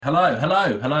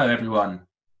Hello, everyone.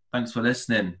 Thanks for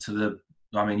listening to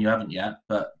I mean, you haven't yet,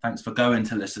 but thanks for going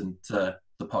to listen to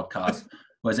the podcast.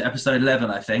 Was it episode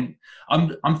 11, I think?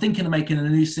 I'm thinking of making a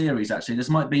new series, actually. This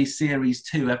might be series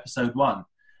 2, episode 1.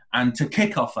 And to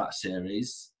kick off that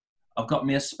series, I've got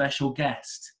me a special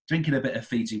guest, drinking a bit of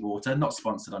Fiji water, not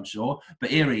sponsored, I'm sure,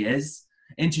 but here he is.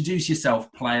 Introduce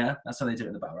yourself, player. That's how they do it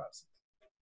in the battle raps.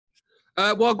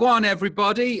 Well, go on,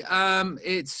 everybody.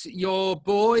 It's your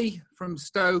boy from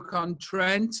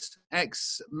Stoke-on-Trent,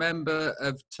 ex-member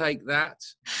of Take That,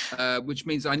 which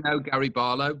means I know Gary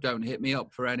Barlow. Don't hit me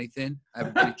up for anything.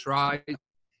 Everybody tries.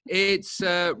 It's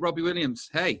Robbie Williams.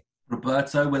 Hey.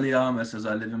 Roberto Williams, as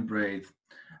I live and breathe.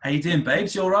 How you doing,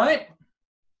 babes? You all right?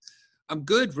 I'm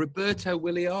good. Roberto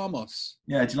Williams.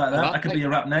 Yeah, do you like that? That could be your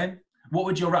rap name. What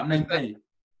would your rap name be?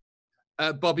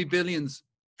 Bobby Billions.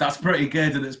 That's pretty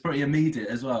good, and it's pretty immediate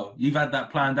as well. You've had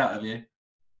that planned out, have you?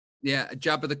 Yeah, a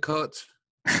jab of the cut.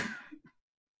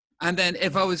 And then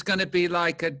if I was going to be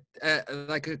like a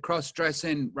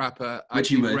cross-dressing rapper, Which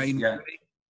you would, Rain yeah. Mooney.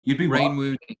 You'd be Rain what?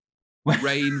 Mooney.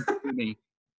 Rain Mooney.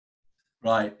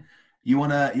 Right. You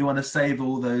wanna save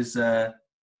all those. You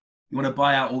wanna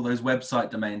buy out all those website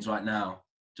domains right now,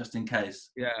 just in case.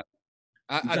 Yeah,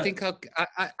 I think I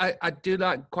do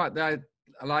like I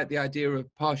like the idea of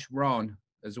Posh Ron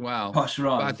as well. Posh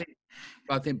Ron. But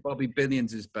I think Bobby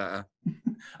Billions is better.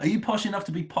 Are you posh enough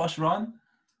to be Posh Ron?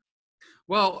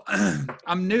 Well,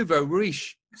 I'm nouveau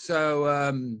riche, so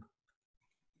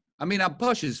I mean I'm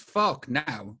posh as fuck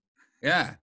now.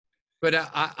 Yeah, but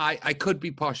I could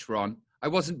be Posh Ron. I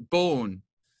wasn't born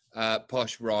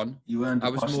Posh Ron. You earned. I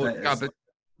was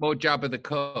more jab of the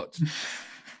cut.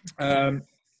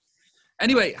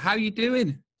 Anyway, how you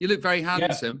doing? You look very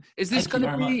handsome. Yeah. Is this going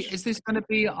to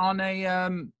be on a?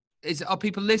 Are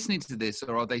people listening to this,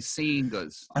 or are they seeing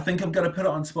us? I think I'm going to put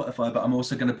it on Spotify, but I'm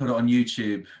also going to put it on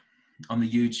YouTube, on the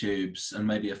YouTubes, and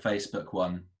maybe a Facebook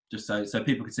one, just so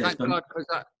people can see it.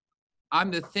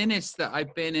 I'm the thinnest that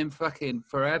I've been in fucking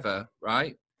forever,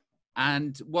 right?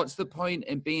 And what's the point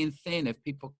in being thin if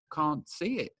people can't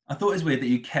see it? I thought it was weird that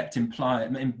you kept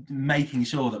making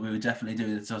sure that we were definitely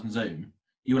doing this on Zoom.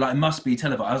 You were like, it must be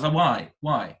televised. I was like,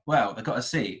 why? Well, they got to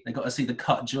see the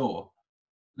cut jaw.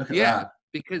 Look at that.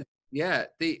 Because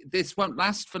this won't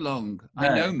last for long. No.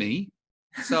 I know me.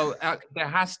 So there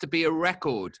has to be a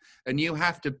record, and you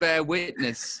have to bear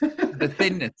witness the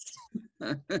thinness.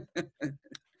 But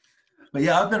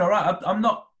yeah, I've been all right. I'm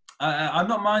not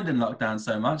minding lockdown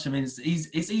so much. I mean,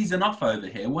 it's easing off over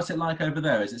here. What's it like over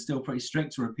there? Is it still pretty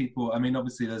strict, or are people? I mean,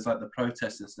 obviously there's like the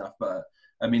protests and stuff, but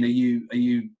I mean, are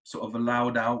you sort of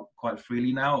allowed out quite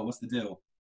freely now, or what's the deal?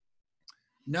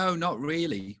 No, not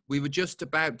really. We were just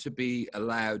about to be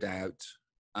allowed out,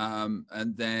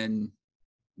 and then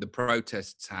the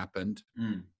protests happened.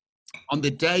 On the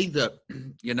day that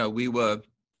we were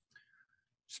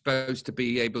supposed to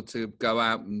be able to go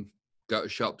out and go to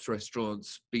shops,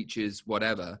 restaurants, beaches,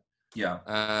 whatever.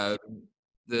 Yeah.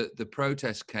 The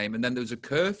protest came, and then there was a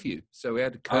curfew. So we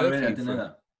had a curfew. Oh, really? I didn't know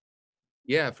that.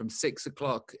 Yeah, from 6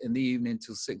 o'clock in the evening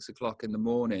till 6 o'clock in the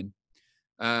morning.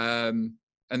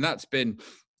 And that's been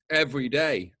every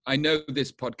day. I know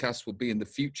this podcast will be in the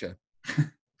future.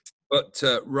 But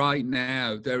right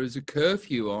now, there is a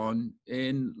curfew on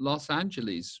in Los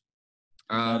Angeles.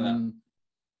 I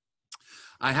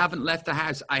haven't left the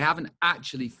house. I haven't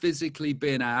actually physically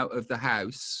been out of the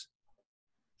house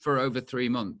for over 3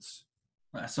 months.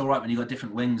 That's all right when you got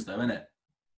different wings, though, isn't it?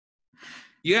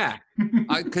 Yeah,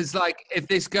 because if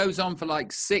this goes on for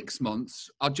 6 months,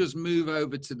 I'll just move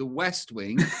over to the West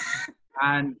Wing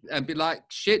and be like,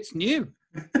 shit's new.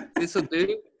 This'll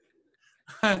do.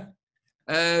 Yes.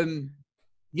 No,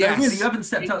 really, you haven't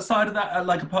stepped outside of that,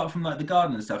 apart from the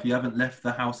garden and stuff. You haven't left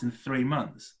the house in 3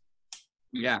 months.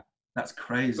 Yeah, that's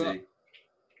crazy.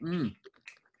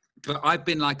 But I've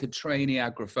been like a trainee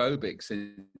agoraphobic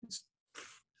since.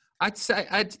 I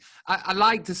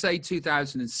like to say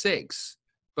 2006.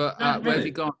 But where have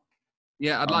you gone?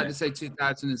 Yeah, I'd like to say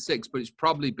 2006, but it's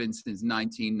probably been since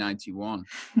 1991.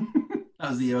 That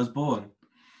was the year I was born.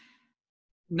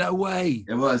 No way.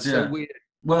 It was, That's yeah. so weird.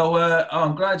 Well,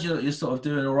 I'm glad you're sort of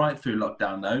doing all right through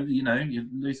lockdown, though. You're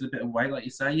losing a bit of weight, like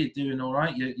you say. You're doing all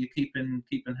right. You're keeping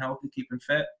healthy, keeping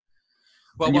fit.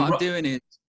 Well, what I'm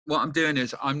doing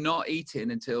is I'm not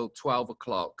eating until 12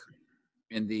 o'clock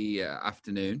in the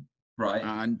afternoon. Right.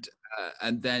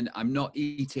 And then I'm not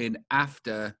eating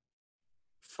after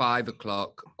 5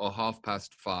 o'clock or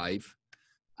 5:30.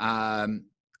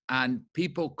 And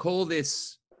people call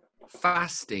this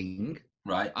fasting.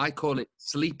 Right. I call it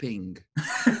sleeping.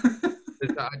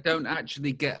 I don't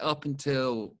actually get up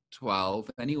until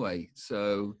 12 anyway,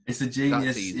 so It's a that's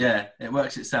genius. easy. Yeah, it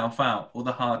works itself out. All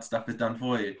the hard stuff is done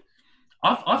for you.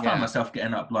 I found myself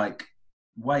getting up like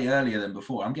way earlier than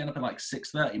before. I'm getting up at like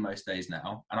 6:30 most days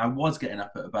now, and I was getting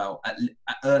up at about at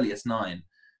earliest 9,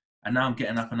 and now I'm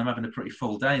getting up and I'm having a pretty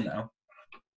full day now.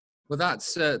 Well,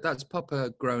 that's proper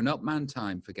grown-up man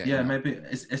time for getting Yeah, up. maybe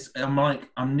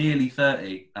I'm nearly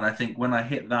 30, and I think when I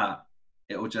hit that,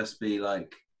 it will just be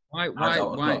like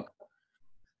adult o'clock.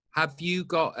 Have you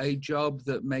got a job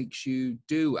that makes you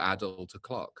do adult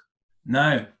o'clock?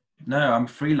 No, I'm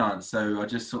freelance, so I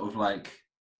just sort of like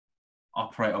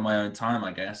operate on my own time,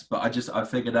 I guess. But I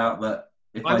figured out that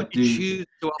if Why would you choose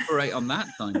to operate on that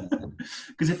time?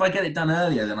 Because if I get it done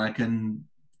earlier, then I can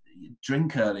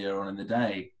drink earlier on in the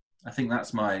day. I think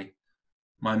that's my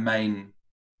main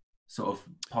sort of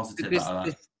positive out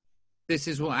of that. This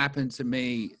is what happened to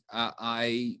me.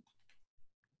 I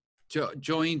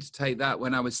joined Take That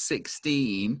when I was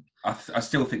 16. I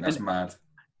still think that's mad.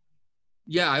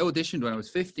 Yeah, I auditioned when I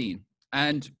was 15.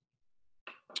 And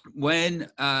when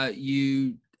I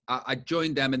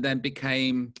joined them and then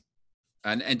became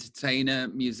an entertainer,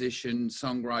 musician,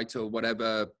 songwriter, or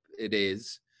whatever it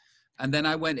is. And then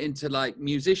I went into like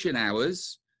musician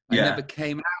hours. I never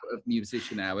came out of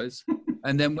musician hours.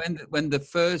 And then when the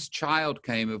first child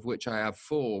came, of which I have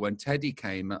 4, when Teddy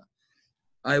came,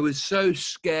 I was so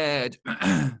scared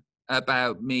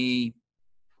about me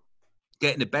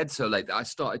getting to bed so late that I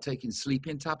started taking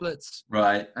sleeping tablets.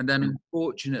 Right. And then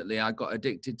unfortunately I got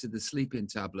addicted to the sleeping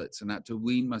tablets and had to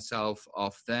wean myself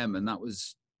off them. And that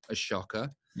was a shocker.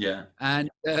 Yeah. And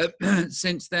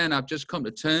since then, I've just come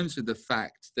to terms with the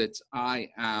fact that I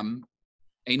am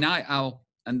a night owl,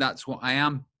 and that's what I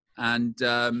am. And,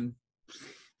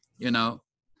 you know,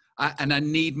 I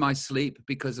need my sleep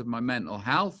because of my mental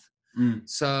health.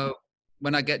 So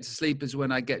when I get to sleep is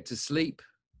when I get to sleep.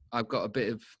 I've got a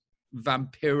bit of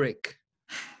vampiric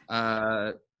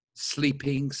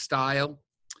sleeping style.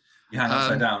 You hang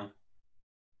upside down.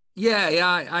 Yeah.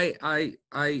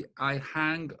 I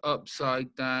hang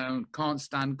upside down. Can't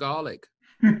stand garlic.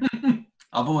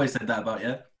 I've always said that about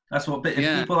you. That's what.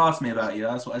 If people ask me about you,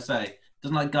 that's what I say.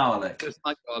 Doesn't like garlic. Just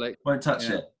like garlic. Won't touch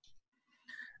it.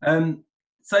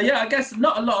 So yeah, I guess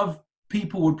not a lot of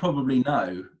people would probably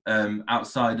know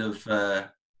outside of the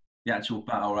actual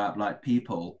battle rap like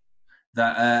people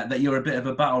that you're a bit of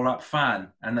a battle rap fan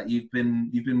and that you've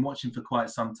been watching for quite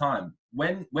some time.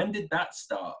 When did that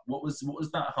start? What was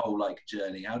that whole like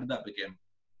journey? How did that begin?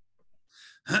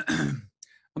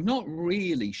 I'm not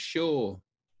really sure.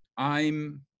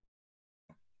 I'm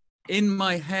in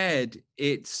my head.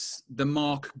 It's the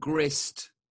Mark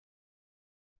Grist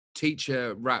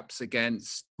teacher raps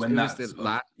against when that's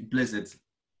the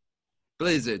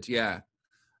Blizzard, yeah.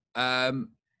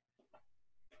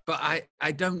 But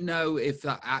I don't know if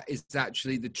that is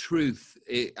actually the truth.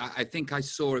 I think I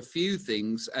saw a few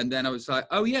things, and then I was like,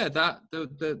 oh yeah, that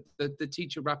the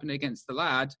teacher rapping against the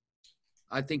lad.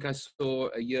 I think I saw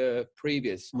a year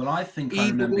previous. Well, I think I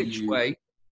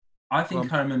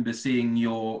remember seeing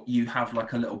you have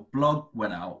like a little blog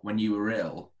went out when you were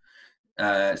ill,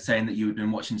 saying that you had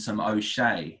been watching some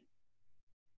O'Shea,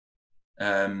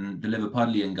 the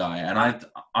Liverpudlian guy, and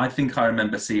I think I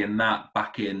remember seeing that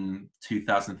back in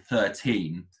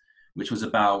 2013, which was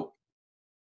about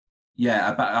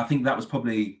I think that was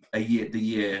probably the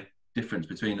year difference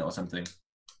between it or something.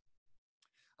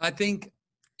 I think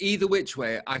either which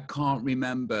way, I can't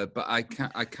remember, but I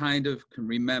kind of can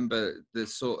remember the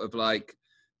sort of like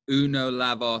Uno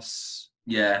Lavos,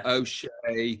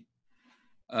 O'Shea,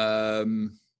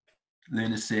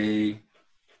 Lunacy.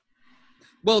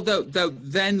 Well, though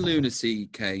then Lunacy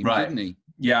came, didn't he?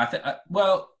 Yeah,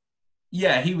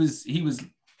 he was.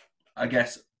 I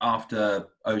guess after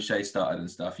O'Shea started and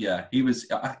stuff. Yeah, he was.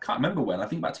 I can't remember when. I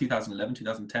think about 2011,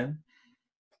 2010.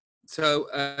 So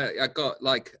I got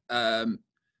like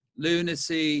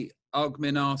Lunacy,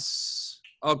 Ogmios.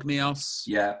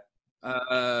 Yeah.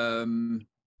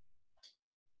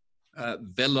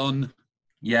 Villain.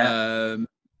 Yeah.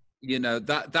 You know,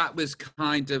 that was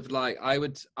kind of like I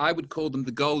would call them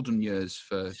the golden years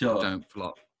for Don't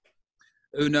Flop.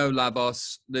 Uno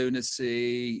Lavos,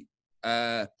 Lunacy,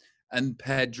 and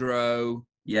Pedro.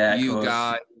 Yeah, you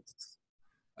guys,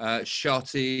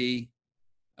 Shotty.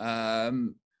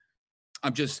 I'm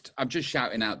just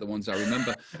shouting out the ones I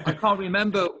remember. I can't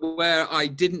remember where I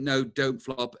didn't know Don't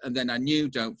Flop and then I knew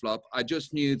Don't Flop. I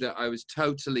just knew that I was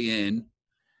totally in.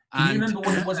 Can you remember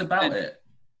what it was about it?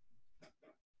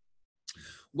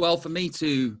 Well, for me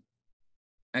to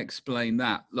explain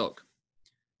that, look,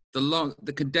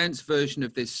 the condensed version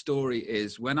of this story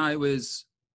is when I was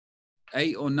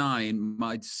 8 or 9,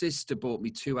 my sister bought me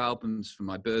 2 albums for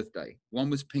my birthday. One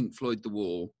was Pink Floyd The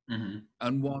Wall,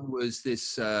 and one was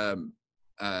this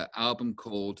album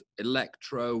called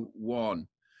Electro One,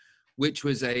 which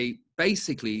was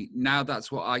basically, now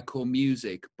that's what I call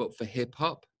music, but for hip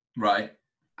hop. Right.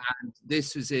 And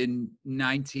this was in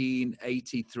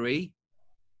 1983.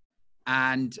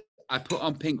 And I put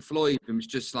on Pink Floyd and was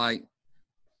just like,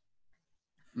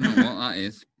 I don't know what that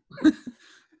is.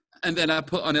 And then I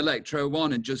put on Electro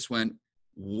One and just went,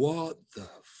 what the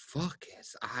fuck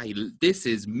this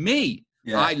is me.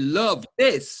 Yeah. I love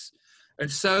this. And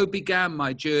so began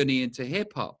my journey into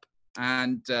hip hop,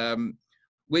 and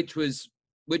which was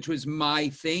my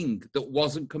thing that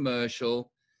wasn't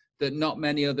commercial, that not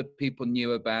many other people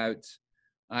knew about.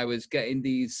 I was getting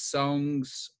these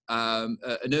songs at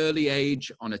an early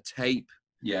age on a tape,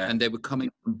 and they were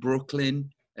coming from Brooklyn,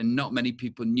 and not many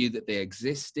people knew that they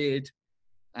existed,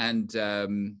 and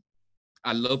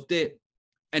I loved it.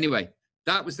 Anyway,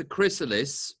 that was the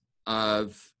chrysalis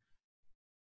of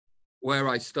where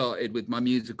I started with my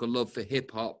musical love for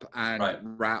hip hop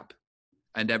and rap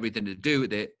and everything to do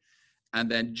with it. And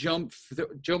then jump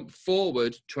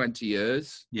forward 20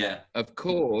 years. Yeah. Of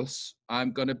course,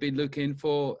 I'm going to be looking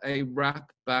for a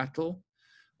rap battle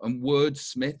and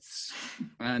wordsmiths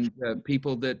and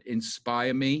people that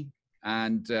inspire me,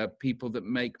 and people that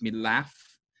make me laugh,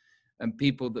 and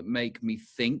people that make me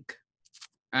think.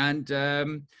 And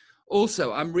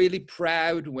also, I'm really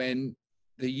proud when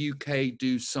the UK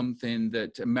do something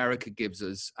that America gives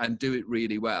us and do it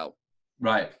really well.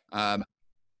 Right.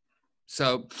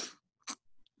 So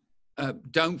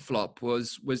Don't Flop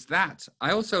was that.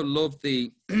 I also love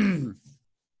the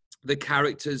the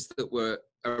characters that were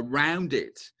around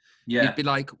it. Yeah. You'd be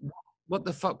like, what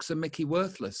the fuck's a Mickey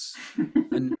Worthless?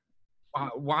 And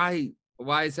why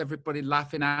is everybody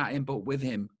laughing at him but with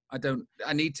him?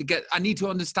 I need to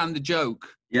understand the joke.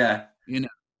 Yeah. You know.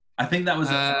 I think that was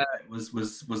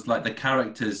like the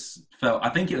characters felt. I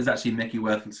think it was actually Mickey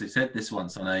Worthless who said this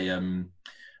once on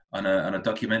a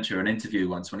documentary or an interview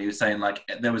once, when he was saying like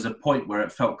there was a point where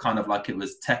it felt kind of like it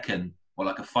was Tekken or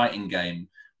like a fighting game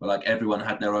where like everyone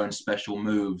had their own special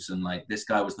moves, and like this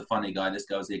guy was the funny guy, this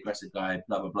guy was the aggressive guy,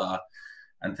 blah blah blah,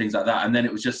 and things like that. And then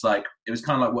it was just like it was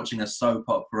kind of like watching a soap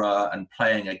opera and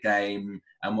playing a game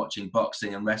and watching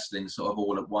boxing and wrestling sort of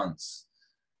all at once.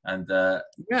 And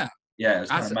yeah, it was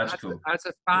kind of magical. As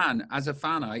a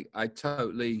fan, I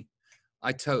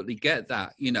totally get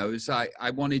that. You know, it's like I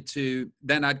wanted to.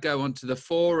 Then I'd go onto the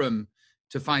forum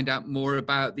to find out more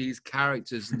about these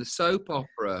characters, and the soap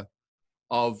opera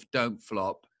of Don't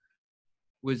Flop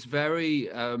was very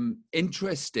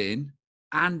interesting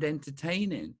and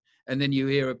entertaining. And then you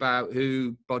hear about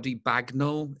who Body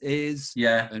Bagnall is,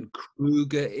 and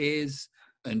Kruger is,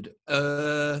 and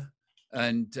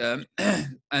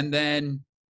then.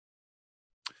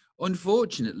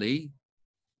 Unfortunately,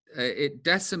 it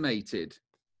decimated,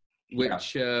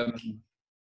 which I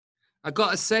got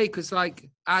to say, because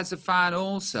like as a fan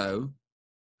also,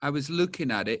 I was looking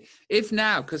at it. If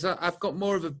now, because I've got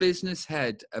more of a business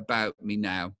head about me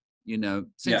now, you know,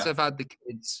 since I've had the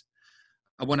kids,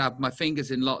 I want to have my fingers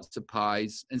in lots of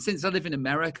pies. And since I live in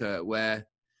America, where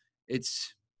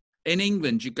it's in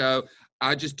England, you go,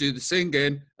 I just do the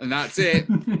singing and that's it.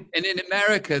 And in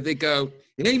America, they go,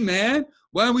 hey, man,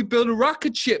 why don't we build a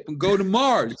rocket ship and go to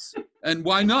Mars? And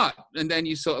why not? And then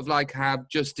you sort of like have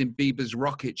Justin Bieber's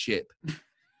rocket ship.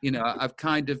 You know, I've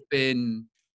kind of been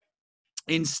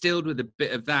instilled with a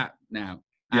bit of that now.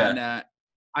 Yeah. And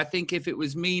I think if it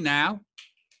was me now,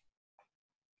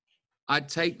 I'd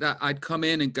take that. I'd come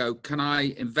in and go, can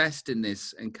I invest in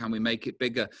this? And can we make it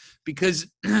bigger? Because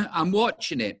I'm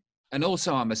watching it. And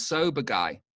also I'm a sober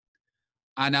guy.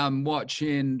 And I'm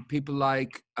watching people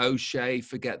like O'Shea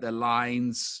forget their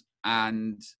lines,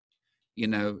 and, you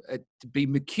know, to be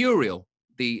mercurial,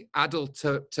 the adult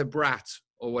to brat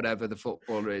or whatever the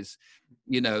footballer is,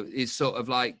 you know, is sort of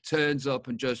like turns up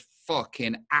and just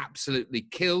fucking absolutely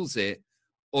kills it,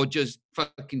 or just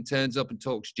fucking turns up and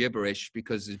talks gibberish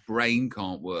because his brain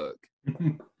can't work,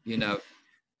 you know.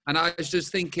 And I was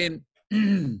just thinking,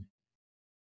 it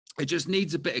just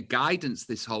needs a bit of guidance,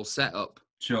 this whole setup.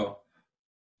 Sure.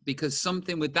 Because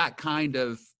something with that kind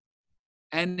of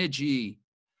energy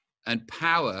and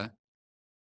power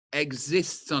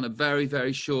exists on a very,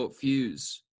 very short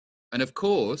fuse. And of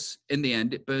course, in the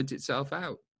end, it burnt itself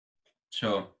out.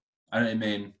 Sure. I know what you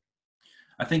mean.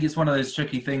 I think it's one of those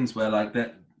tricky things where like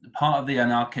that part of the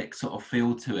anarchic sort of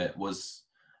feel to it was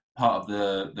part of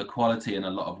the quality in a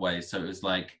lot of ways. So it was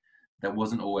like, there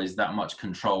wasn't always that much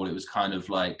control. It was kind of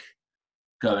like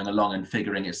going along and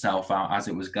figuring itself out as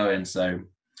it was going. So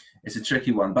it's a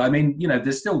tricky one. But I mean, you know,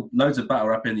 there's still loads of battle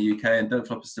rap in the UK, and Don't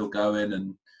Flop is still going,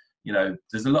 and you know,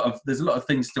 there's a lot of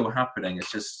things still happening.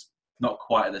 It's just not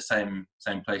quite at the same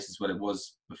place as what it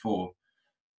was before.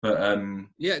 But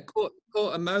yeah, it caught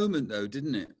a moment though,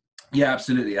 didn't it? yeah,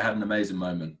 absolutely. I had an amazing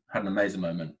moment.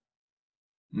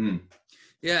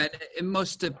 Yeah, it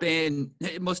must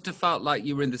have felt like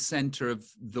you were in the center of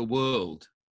the world.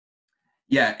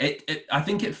 Yeah, I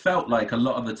think it felt like a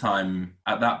lot of the time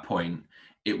at that point,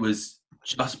 it was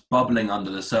just bubbling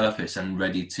under the surface and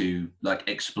ready to like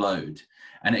explode.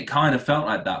 And it kind of felt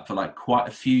like that for like quite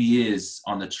a few years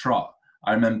on the trot.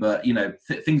 I remember, you know,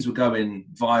 things were going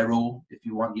viral, if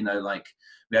you want, you know, like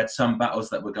we had some battles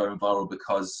that were going viral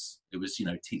because it was, you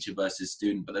know, teacher versus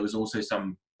student, but there was also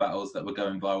some battles that were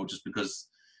going viral just because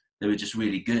they were just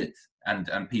really good,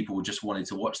 and people just wanted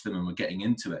to watch them and were getting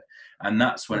into it. And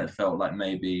that's when it felt like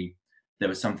maybe there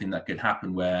was something that could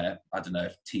happen where, I don't know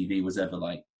if TV was ever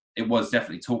like, it was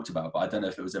definitely talked about, but I don't know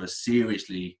if it was ever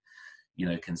seriously, you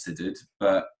know, considered,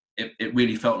 but it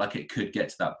really felt like it could get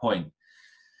to that point.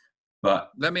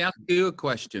 But let me ask you a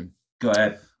question. Go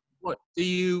ahead. What do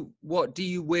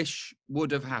you wish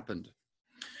would have happened?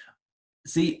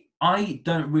 See, I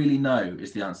don't really know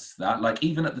is the answer to that. Like,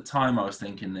 even at the time I was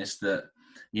thinking this, that,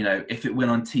 you know, if it went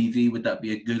on TV, would that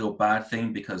be a good or bad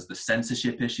thing? Because the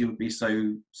censorship issue would be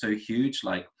so huge.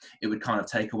 Like, it would kind of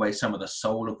take away some of the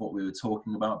soul of what we were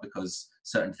talking about, because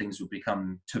certain things would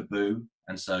become taboo.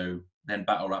 And so then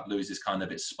battle rap loses kind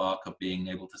of its spark of being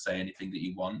able to say anything that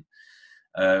you want.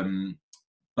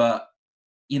 But,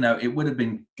 you know, it would have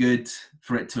been good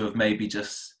for it to have maybe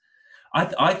just...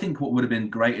 I think what would have been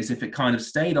great is if it kind of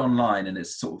stayed online and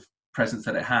its sort of presence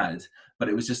that it had, but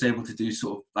it was just able to do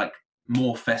sort of like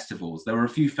more festivals. There were a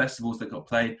few festivals that got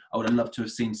played. I would have loved to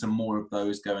have seen some more of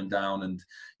those going down, and,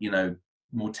 you know,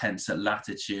 more tents at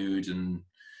Latitude and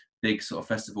big sort of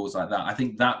festivals like that. I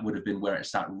think that would have been where it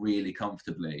sat really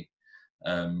comfortably,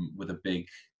 with a big,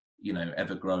 you know,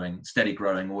 ever-growing, steady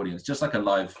growing audience, just like a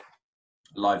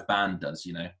live band does,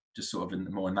 you know, just sort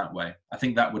of more in that way. I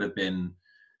think that would have been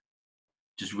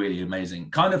just really amazing,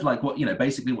 kind of like what, you know,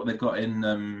 basically what they've got in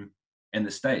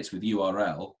the States with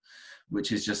URL,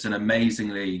 which is just an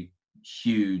amazingly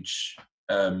huge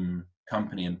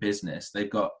company and business. They've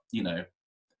got, you know,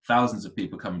 thousands of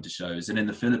people coming to shows, and in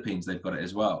the Philippines they've got it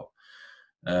as well.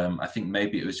 I think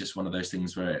maybe it was just one of those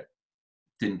things where it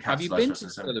didn't capitalize. Have you been to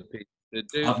the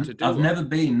Philippines? I've never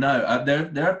been. No,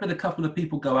 there have been a couple of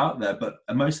people go out there, but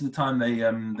most of the time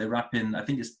they rap in, I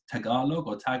think it's Tagalog.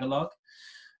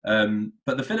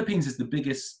 But the Philippines is the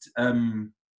biggest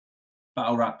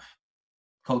battle rap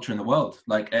culture in the world.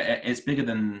 Like, it's bigger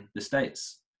than the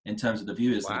States in terms of the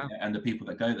viewers. Wow. And the people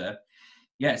that go there.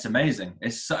 Yeah, it's amazing.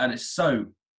 It's so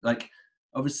like,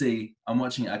 obviously I'm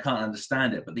watching it, I can't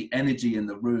understand it, but the energy in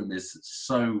the room is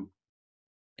so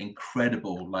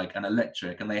incredible, like, and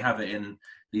electric, and they have it in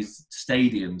these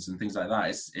stadiums and things like that.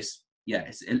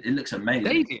 It looks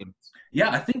amazing. Stadiums? Yeah,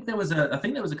 I think there was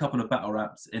a couple of battle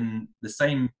raps in the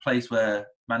same place where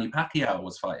Manny Pacquiao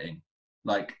was fighting,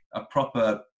 like a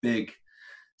proper big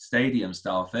stadium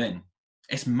style thing.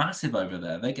 It's massive over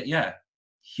there. They get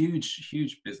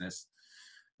huge business.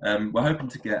 We're hoping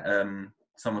to get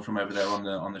someone from over there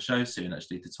on the show soon,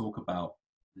 actually, to talk about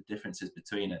the differences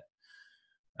between it.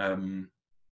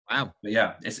 Wow! But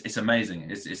yeah, it's amazing.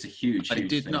 It's a huge. I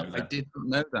did not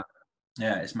know that.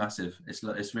 Yeah, it's massive.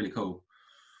 It's really cool.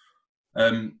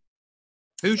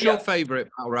 Who's your favourite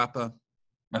battle rapper?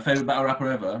 My favourite battle rapper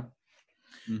ever?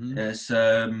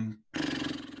 Mm-hmm.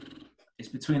 It's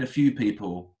between a few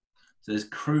people. So there's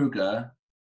Kruger,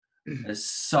 there's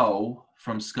Soul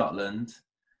from Scotland,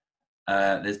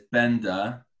 there's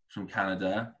Bender from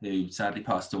Canada, who sadly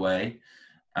passed away,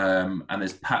 and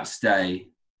there's Pat Stay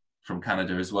from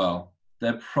Canada as well.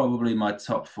 They're probably my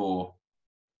top four,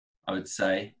 I would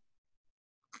say.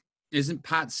 Isn't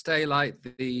Pat Stay like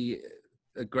the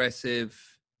aggressive?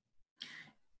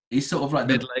 He's sort of like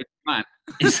middle-aged man.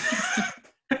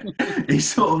 He's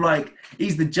sort of like,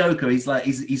 he's the Joker. He's like,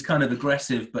 he's kind of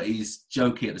aggressive, but he's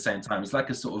jokey at the same time. He's like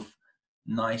a sort of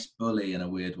nice bully in a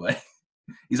weird way.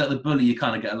 He's like the bully you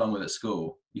kind of get along with at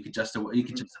school. You could just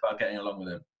about getting along with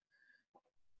him.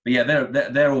 But yeah,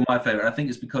 they're all my favorite. I think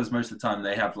it's because most of the time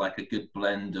they have like a good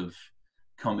blend of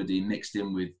comedy mixed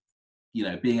in with, you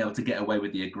know, being able to get away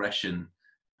with the aggression,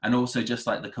 and also just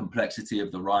like the complexity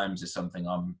of the rhymes is something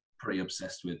I'm pretty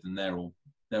obsessed with, and they're all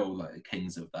like the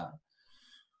kings of that.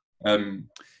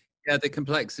 Yeah, the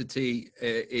complexity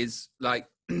is like,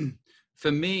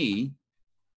 for me,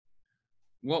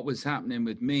 what was happening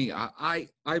with me, I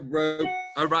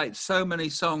write so many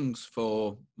songs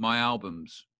for my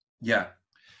albums. Yeah.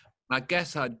 I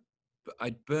guess I'd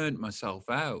I'd burnt myself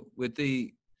out with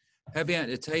the Heavy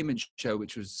Entertainment Show,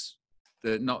 which was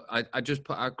I just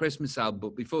put out Christmas album,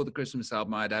 but before the Christmas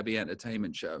album, I had Heavy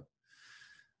Entertainment Show.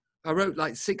 I wrote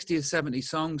like 60 or 70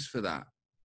 songs for that.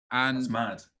 And that's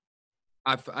mad.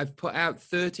 I've put out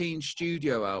 13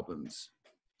 studio albums.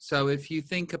 So if you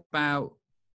think about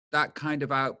that kind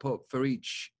of output for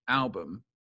each album,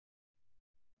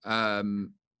 how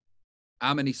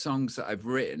many songs that I've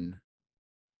written,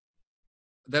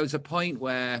 there was a point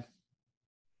where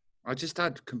I just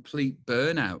had complete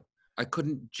burnout. I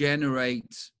couldn't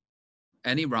generate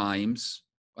any rhymes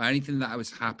or anything that I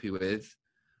was happy with,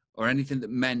 or anything that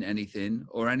meant anything,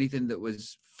 or anything that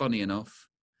was funny enough.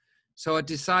 So I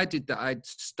decided that I'd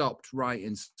stopped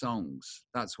writing songs.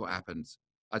 That's what happened.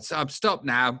 I've stopped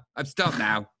now.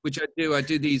 Which I do. I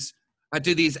do these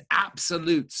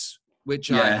absolutes,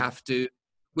 which I have to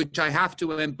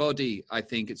embody. I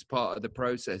think it's part of the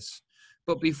process.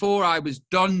 But before I was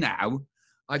done now,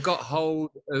 I got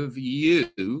hold of you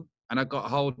and I got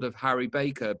hold of Harry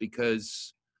Baker,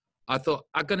 because I thought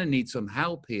I'm going to need some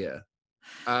help here.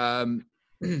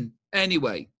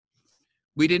 Anyway,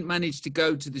 we didn't manage to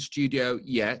go to the studio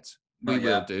yet. We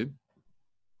will do.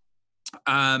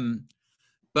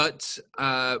 But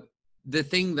the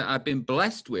thing that I've been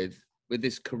blessed with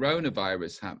this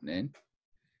coronavirus happening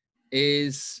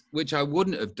is, which I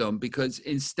wouldn't have done, because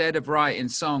instead of writing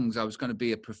songs, I was going to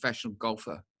be a professional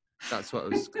golfer. That's what I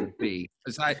was going to be.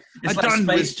 It's like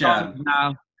Space Jam.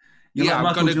 Now. You're like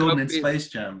Michael Jordan in Space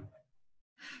Jam.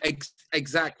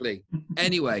 Exactly.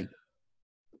 Anyway,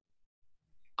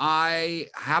 I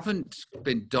haven't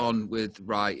been done with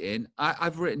writing.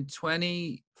 I've written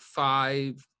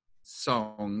 25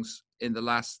 songs in the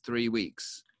last 3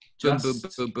 weeks. Boom, boom,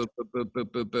 boom, boom, boom, boom,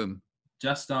 boom, boom.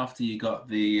 Just after you got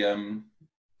the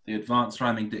advanced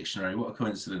rhyming dictionary. What a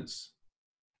coincidence.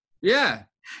 Yeah.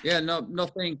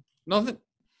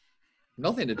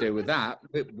 Nothing to do with that. A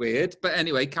bit weird, but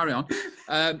anyway, carry on.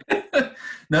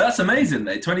 No, that's amazing.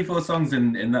 24 songs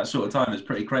in that short of time is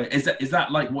pretty great. Is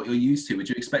that like what you're used to? Would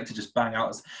you expect to just bang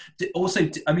out? Also,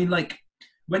 I mean, like,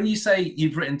 when you say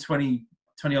you've written 20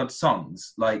 odd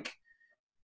songs, like,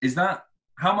 is that,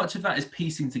 how much of that is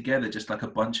piecing together just like a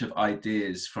bunch of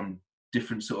ideas from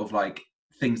different sort of like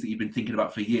things that you've been thinking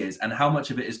about for years, and how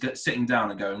much of it is sitting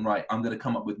down and going, right, I'm going to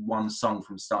come up with one song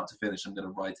from start to finish, I'm going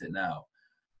to write it now?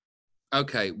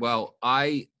 Okay, well,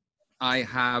 I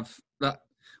have,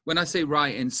 when I say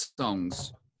writing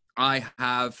songs, I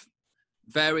have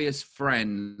various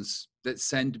friends that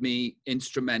send me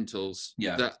instrumentals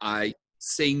that I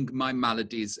sing my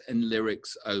melodies and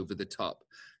lyrics over the top.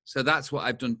 So that's what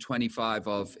I've done 25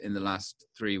 of in the last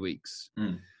 3 weeks.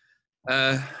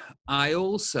 I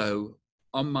also,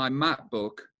 on my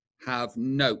MacBook, have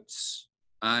notes.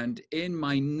 And in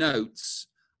my notes,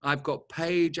 I've got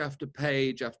page after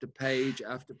page after page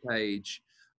after page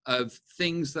of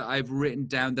things that I've written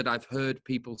down that I've heard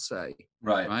people say.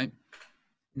 Right.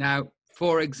 Now,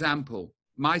 for example,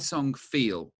 my song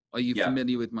Feel. Are you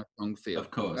familiar with my song Feel? Of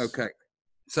course. Okay.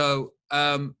 So,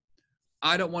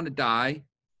 I don't want to die.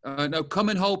 No, come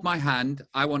and hold my hand.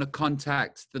 I want to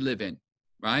contact the living.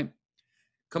 Right?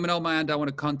 Come and hold my hand. I want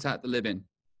to contact the living.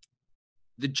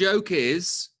 The joke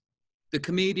is, the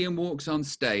comedian walks on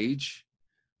stage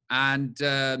and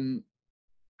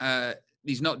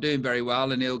he's not doing very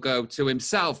well, and he'll go to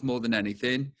himself more than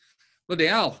anything, bloody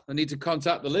hell, I need to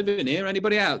contact the living here.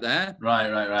 Anybody out there? Right.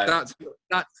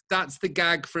 That's the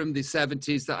gag from the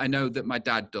 70s that I know that my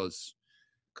dad does.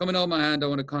 Come and hold my hand. I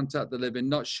want to contact the living.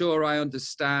 Not sure I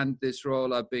understand this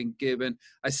role I've been given.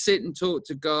 I sit and talk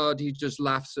to God. He just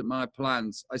laughs at my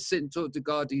plans. I sit and talk to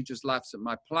God. He just laughs at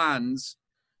my plans.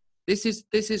 This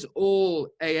is all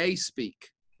AA speak,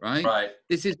 right? Right.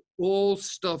 This is all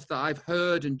stuff that I've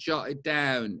heard and jotted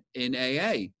down in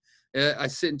AA. I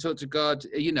sit and talk to God.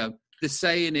 You know, the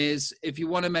saying is, if you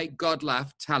want to make God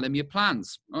laugh, tell him your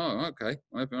plans. Oh, okay.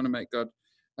 Well, if you want to make God,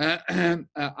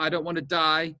 I don't want to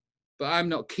die, but I'm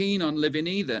not keen on living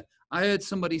either. I heard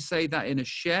somebody say that in a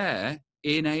share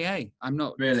in AA. I'm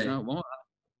not really.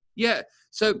 Yeah.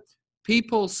 So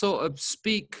people sort of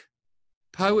speak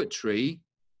poetry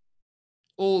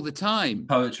all the time.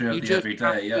 Poetry of the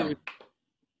everyday, yeah.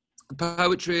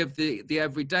 Poetry of the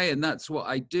everyday, and that's what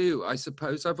I do. I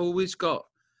suppose I've always got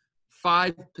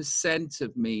 5%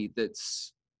 of me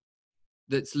that's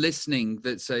listening,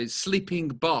 that's a sleeping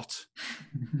bot,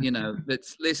 you know,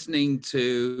 that's listening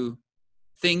to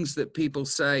things that people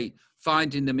say,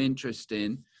 finding them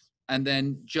interesting, and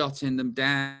then jotting them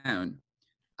down.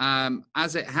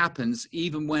 As it happens,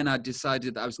 even when I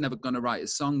decided that I was never going to write a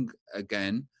song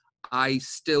again, I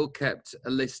still kept a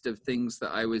list of things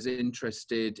that I was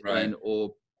interested in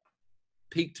or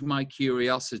piqued my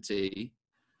curiosity.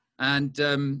 And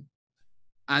then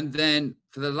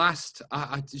for the last,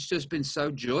 it's just been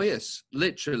so joyous,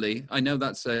 literally. I know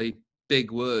that's a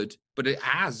big word, but it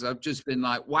has. I've just been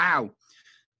like, wow.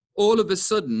 All of a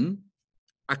sudden,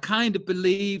 I kind of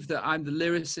believe that I'm the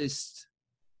lyricist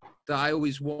that I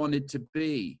always wanted to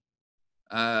be.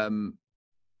 And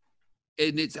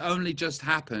it's only just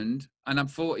happened, and I'm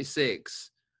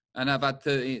 46, and I've had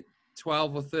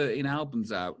 12 or 13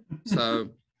 albums out. So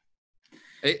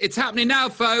it's happening now,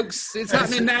 folks. It's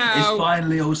happening now. It's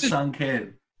finally all sunk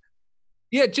in.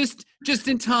 Yeah, just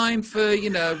in time for,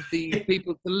 the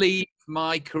people to leave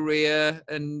my career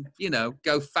and,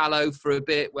 go fallow for a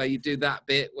bit, where you do that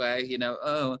bit where,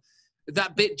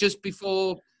 that bit just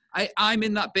before. I'm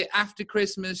in that bit after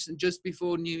Christmas and just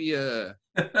before New Year.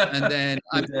 And then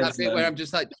I'm in that bit where I'm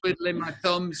just like twiddling my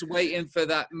thumbs, waiting for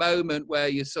that moment where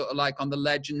you're sort of like on the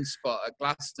legend spot at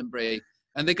Glastonbury.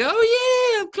 And they go,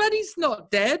 oh, yeah, I'm glad he's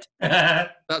not dead.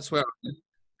 That's where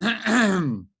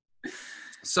I'm.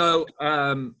 So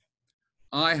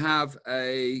I have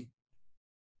a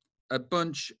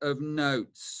bunch of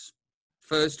notes.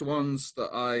 First ones that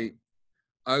I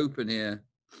open here.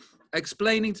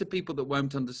 Explaining to people that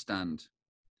won't understand.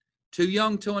 Too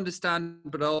young to understand,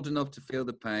 but old enough to feel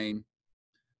the pain.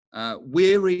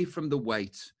 Weary from the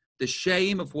weight. The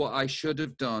shame of what I should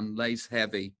have done lays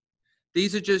heavy.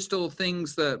 These are just all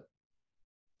things that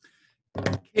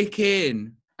kick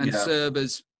in and serve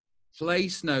as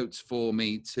place notes for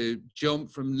me to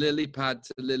jump from lily pad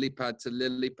to lily pad to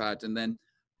lily pad. And then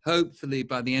hopefully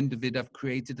by the end of it, I've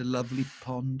created a lovely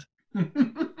pond.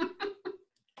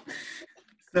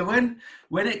 So when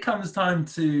it comes time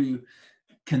to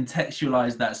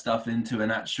contextualize that stuff into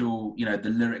an actual, the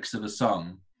lyrics of a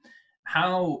song,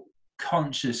 how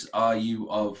conscious are you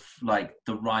of like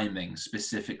the rhyming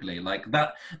specifically? Like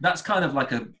that's kind of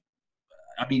like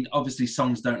obviously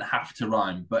songs don't have to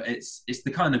rhyme, but it's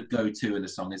the kind of go-to in a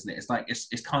song, isn't it? It's like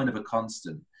it's kind of a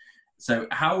constant. So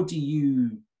how do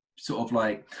you sort of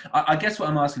like, I guess what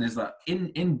I'm asking is that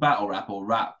in battle rap or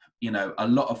rap, a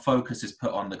lot of focus is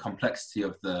put on the complexity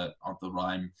of the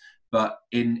rhyme, but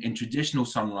in traditional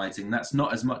songwriting, that's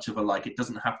not as much of a like. It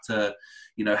doesn't have to,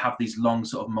 have these long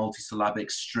sort of multisyllabic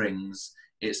strings.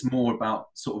 It's more about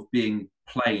sort of being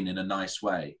plain in a nice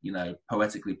way,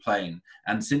 poetically plain.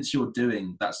 And since you're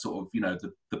doing that sort of,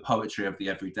 the poetry of the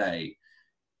everyday,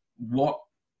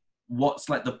 what's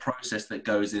like the process that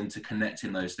goes into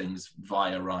connecting those things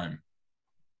via rhyme?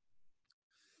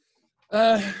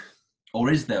 Or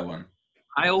is there one?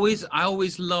 I always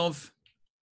love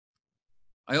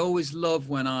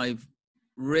when I've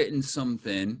written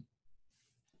something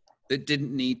that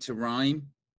didn't need to rhyme.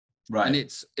 Right. And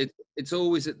it's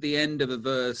always at the end of a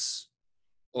verse,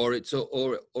 or it's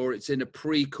in a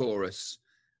pre-chorus,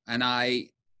 and I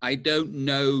don't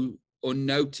know or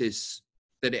notice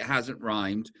that it hasn't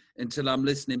rhymed until I'm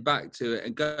listening back to it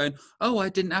and going, oh, I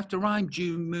didn't have to rhyme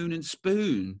June, moon, and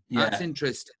spoon. That's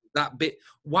interesting. That bit,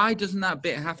 why doesn't that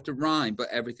bit have to rhyme, but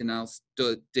everything else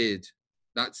did?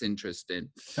 That's interesting.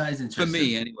 That is interesting. For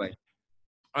me, anyway.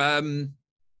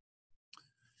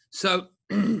 So,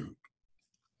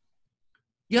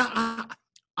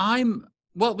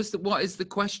 what is the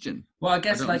question? Well, I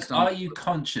guess are you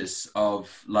conscious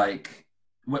of like,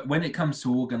 when it comes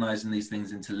to organizing these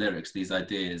things into lyrics, these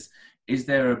ideas, is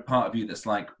there a part of you that's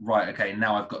like, right, okay,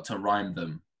 now I've got to rhyme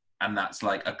them? And that's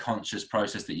like a conscious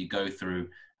process that you go through.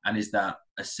 And is that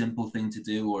a simple thing to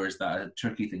do, or is that a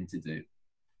tricky thing to do?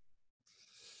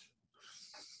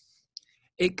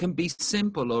 It can be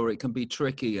simple or it can be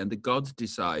tricky, and the gods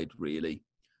decide, really.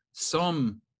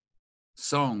 Some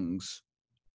songs,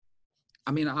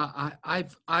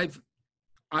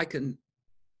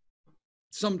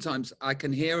 sometimes I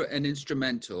can hear an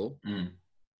instrumental.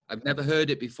 I've never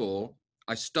heard it before.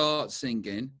 I start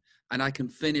singing and I can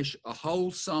finish a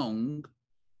whole song,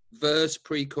 verse,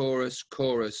 pre-chorus,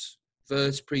 chorus,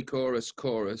 verse, pre-chorus,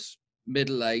 chorus,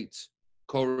 middle eight,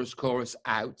 chorus, chorus,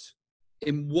 out,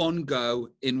 in one go,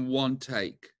 in one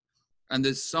take. And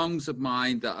there's songs of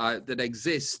mine that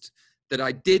exist that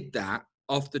I did that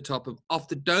off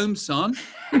the dome, son.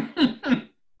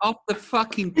 Off the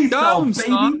fucking dome,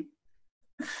 son.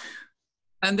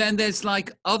 And then there's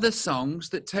like other songs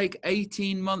that take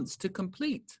 18 months to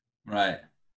complete. Right.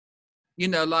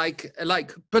 Like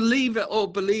believe it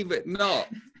or believe it not,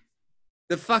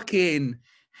 the fucking,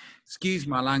 excuse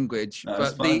my language,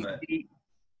 but we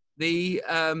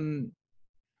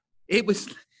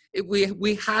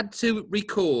had to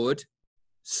record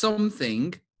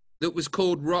something that was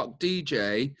called Rock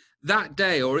DJ that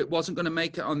day, or it wasn't going to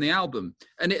make it on the album.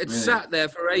 And it had Really? sat there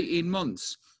for 18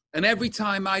 months. And every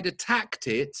time I'd attacked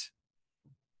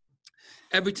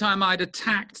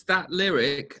that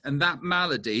lyric and that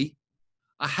melody,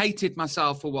 I hated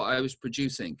myself for what I was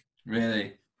producing.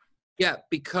 Really? Yeah,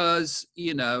 because,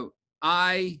 you know,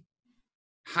 I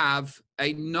have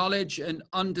a knowledge and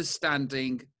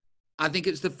understanding. I think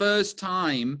it's the first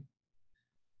time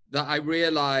that I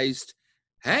realized,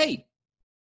 hey,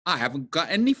 I haven't got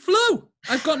any flow.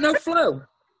 I've got no flow.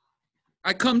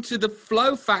 I come to the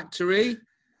Flow Factory,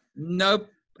 no.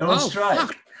 On strike.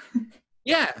 Fuck.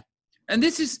 Yeah. And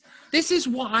this is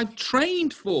what I've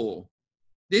trained for.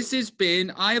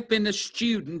 I have been a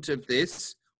student of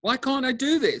this. Why can't I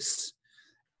do this?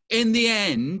 In the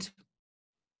end,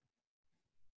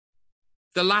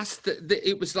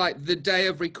 it was like the day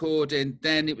of recording,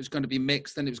 then it was going to be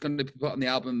mixed, then it was going to be put on the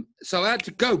album. So I had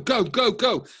to go.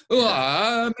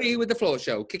 Oh, me with the floor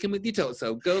show, kicking with your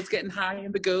torso, girls getting high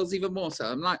and the girls even more so.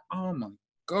 I'm like, oh my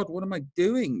God, what am I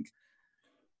doing?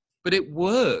 But it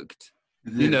worked,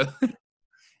 you know,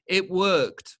 it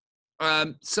worked.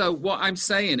 So what I'm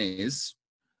saying is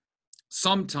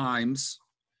sometimes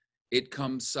it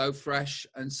comes so fresh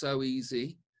and so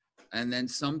easy. And then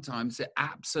sometimes it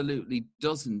absolutely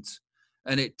doesn't.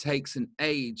 And it takes an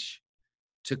age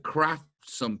to craft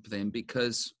something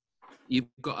because you've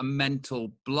got a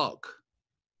mental block.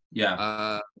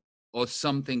 Yeah. Or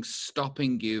something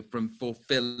stopping you from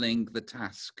fulfilling the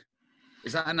task.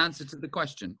 Is that an answer to the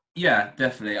question? Yeah,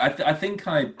 definitely. I think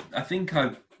I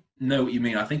know what you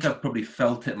mean. I think I've probably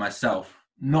felt it myself.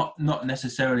 Not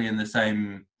necessarily in the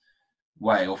same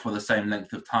way or for the same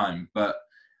length of time, but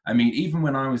I mean, even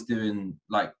when I was doing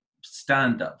like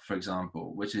stand-up, for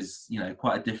example, which is, you know,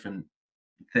 quite a different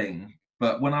thing.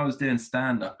 But when I was doing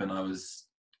stand-up and I was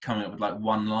coming up with like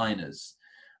one-liners,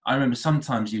 I remember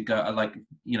sometimes you go like,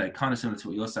 you know, kind of similar to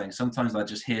what you're saying. Sometimes I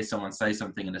just hear someone say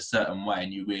something in a certain way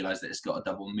and you realize that it's got a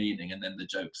double meaning and then the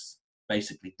joke's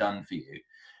basically done for you.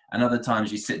 And other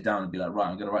times you sit down and be like, right,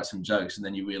 I'm going to write some jokes. And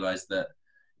then you realize that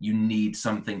you need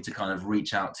something to kind of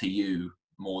reach out to you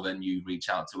more than you reach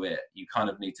out to it. You kind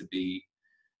of need to be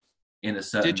in a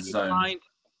certain zone.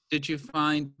 Did you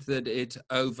find that it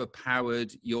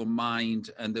overpowered your mind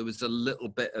and there was a little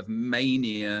bit of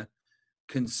mania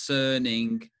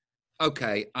concerning,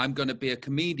 okay, I'm going to be a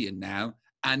comedian now,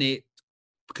 and it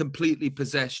completely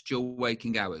possessed your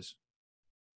waking hours?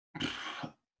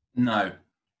 No,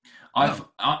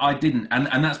 I didn't.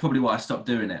 And that's probably why I stopped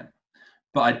doing it.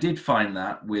 But I did find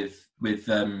that with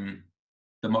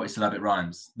the multisyllabic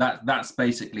rhymes. That's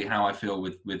basically how I feel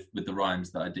with the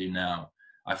rhymes that I do now.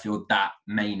 I feel that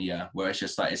mania where it's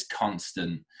just like it's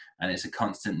constant and it's a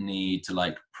constant need to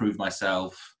like prove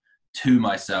myself to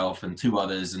myself and to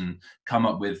others and come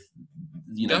up with,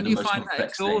 you know, Don't the you most find that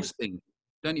complex exhausting? thing.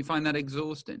 Don't you find that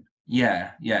exhausting?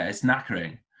 Yeah, it's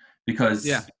knackering because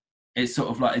it's sort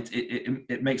of like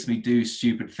it makes me do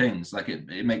stupid things. Like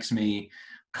it makes me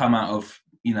come out of,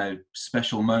 you know,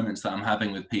 special moments that I'm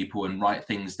having with people and write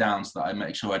things down so that I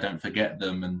make sure I don't forget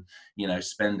them, and, you know,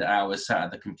 spend hours sat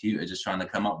at the computer just trying to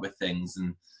come up with things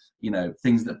and, you know,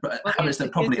 things that habits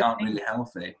that probably aren't really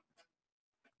healthy.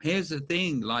 Here's the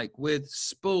thing, like with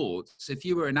sports, if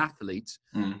you were an athlete,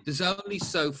 there's only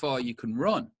so far you can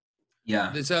run.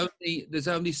 Yeah. There's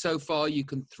only so far you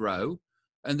can throw,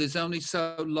 and there's only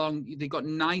so long. They've got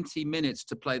 90 minutes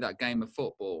to play that game of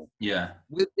football. Yeah.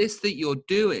 With this that you're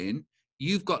doing,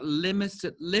 you've got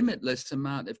limitless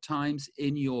amount of times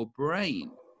in your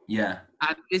brain. Yeah.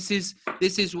 And this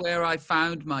is where I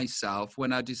found myself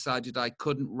when I decided I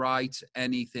couldn't write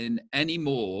anything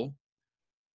anymore.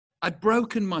 I'd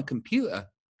broken my computer.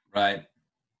 Right.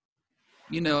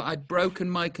 You know, I'd broken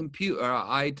my computer.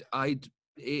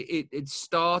 It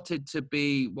started to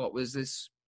be, what was this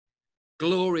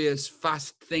glorious,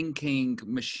 fast-thinking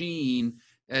machine,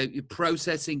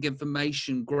 processing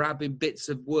information, grabbing bits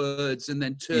of words and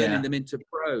then turning them into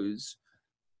prose.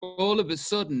 All of a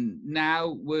sudden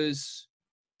now was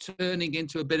turning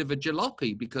into a bit of a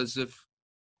jalopy because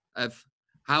of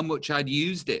how much I'd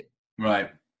used it. Right.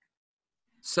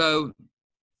 So,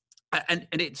 and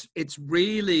it's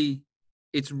really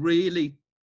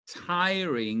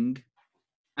tiring,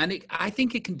 and I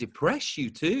think it can depress you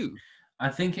too. I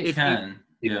think it can.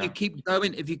 If you keep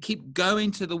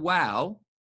going to the well,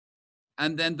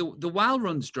 and then the well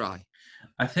runs dry.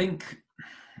 I think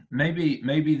maybe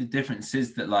the difference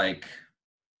is that, like,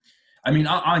 I mean,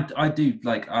 I do,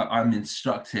 like, I'm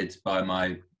instructed by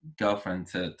my girlfriend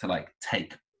to like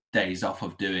take days off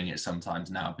of doing it sometimes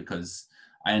now, because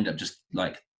I end up just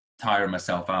like tiring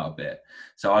myself out a bit.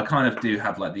 So I kind of do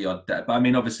have like the odd day, but I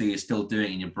mean, obviously you're still doing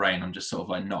it in your brain. I'm just sort of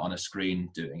like not on a screen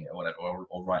doing it or whatever,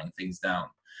 or writing things down.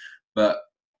 But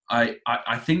I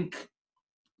think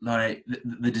like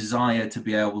the desire to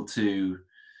be able to,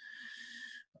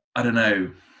 I don't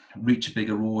know, reach a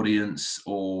bigger audience,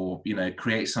 or, you know,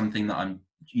 create something that I'm,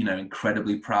 you know,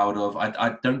 incredibly proud of.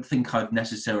 I don't think I've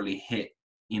necessarily hit,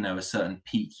 you know, a certain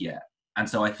peak yet. And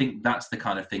so I think that's the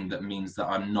kind of thing that means that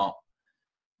I'm not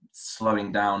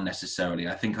slowing down necessarily.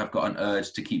 I think I've got an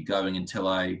urge to keep going until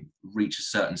I reach a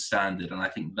certain standard. And I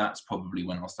think that's probably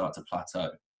when I'll start to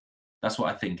plateau. That's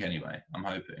what I think anyway. I'm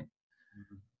hoping.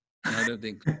 I don't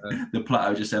think the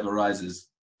plateau just ever rises.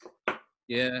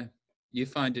 Yeah. You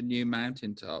find a new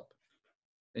mountaintop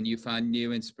and you find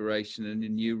new inspiration and a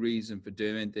new reason for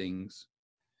doing things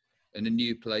and a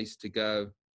new place to go.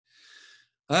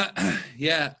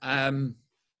 Yeah.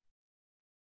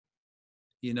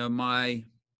 You know,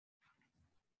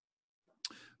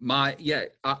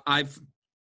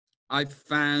 I've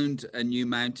found a new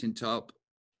mountaintop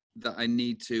that I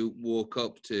need to walk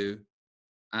up to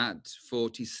at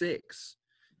 46.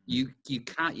 You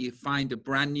find a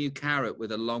brand new carrot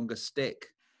with a longer stick,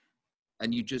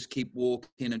 and you just keep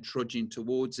walking and trudging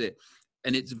towards it.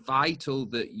 And it's vital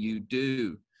that you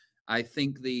do. I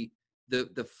think the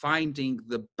finding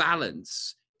the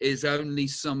balance is only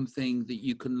something that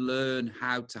you can learn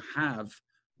how to have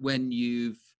when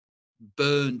you've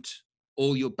burnt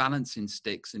all your balancing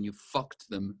sticks and you fucked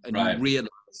them, and right. You realize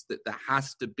that there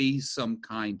has to be some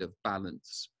kind of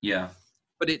balance. Yeah.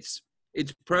 But it's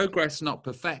progress, not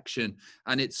perfection.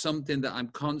 And it's something that I'm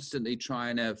constantly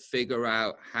trying to figure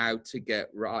out how to get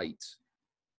right.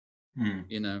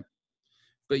 You know,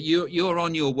 but you're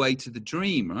on your way to the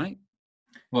dream, right?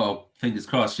 Well, fingers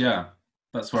crossed. Yeah.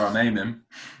 That's where I'm aiming.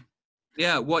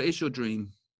 Yeah. What is your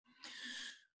dream?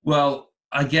 Well,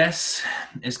 I guess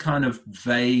it's kind of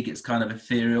vague. It's kind of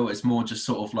ethereal. It's more just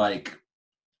sort of like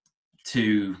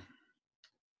to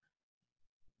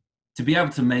be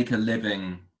able to make a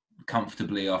living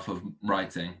comfortably off of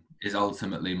writing is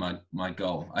ultimately my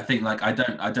goal. I think like I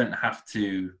don't have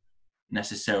to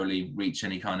necessarily reach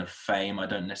any kind of fame. I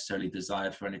don't necessarily desire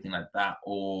for anything like that,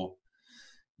 or,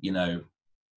 you know,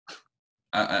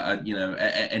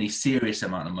 any serious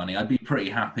amount of money. I'd be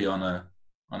pretty happy on a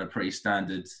pretty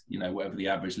standard, you know, whatever the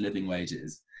average living wage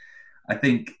is. I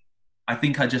think I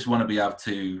just want to be able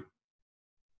to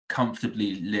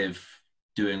comfortably live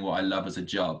doing what I love as a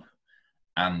job,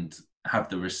 and have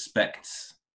the respect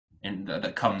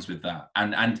that comes with that,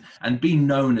 and be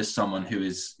known as someone who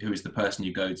is the person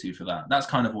you go to for that. That's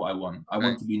kind of what I want. I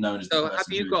want to be known as the person. So have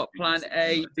you got plan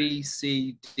A, B,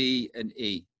 C, D, and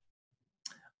E?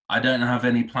 I don't have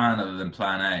any plan other than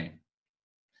plan A.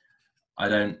 I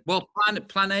don't. Well,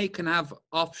 plan A can have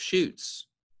offshoots.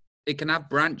 It can have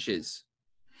branches.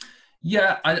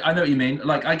 Yeah, I know what you mean.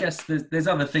 Like, I guess there's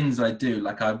other things I do.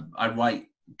 Like I write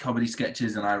comedy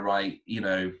sketches, and I write, you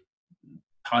know,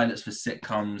 pilots for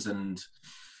sitcoms, and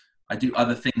I do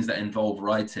other things that involve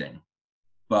writing.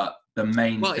 But the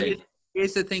main thing.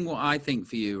 Here's the thing. What I think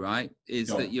for you, right, is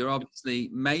that you're obviously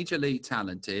majorly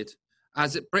talented.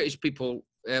 As British people,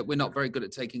 we're not very good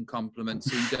at taking compliments,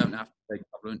 so you don't have to take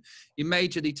compliments. You're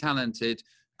majorly talented,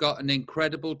 got an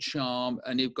incredible charm,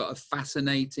 and you've got a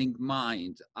fascinating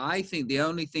mind. I think the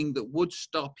only thing that would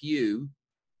stop you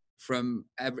from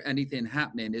anything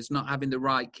happening is not having the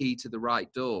right key to the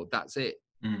right door. That's it.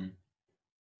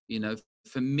 You know,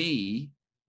 for me,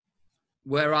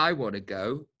 where I want to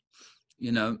go,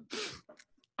 you know,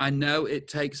 I know it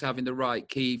takes having the right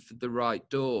key for the right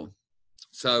door.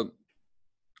 So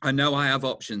I know I have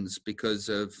options because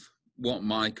of what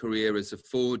my career has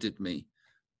afforded me,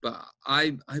 but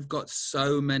I've got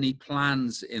so many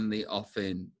plans in the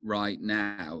offing right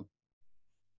now.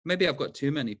 Maybe I've got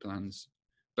too many plans,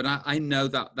 but I know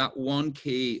that one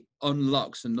key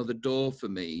unlocks another door for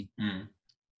me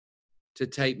to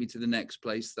take me to the next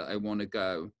place that I want to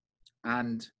go.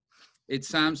 And it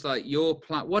sounds like your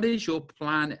plan. What is your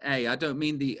plan A? I don't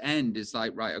mean the end is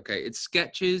like, right, okay, it's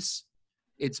sketches,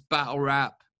 it's battle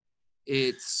rap,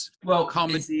 it's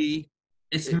comedy.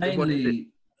 It's mainly,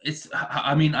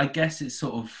 I mean, I guess it's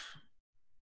sort of,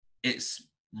 it's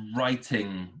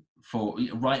writing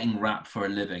rap for a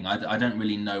living. I don't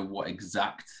really know what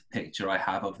exact picture I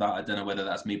have of that. I don't know whether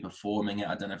that's me performing it.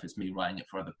 I don't know if it's me writing it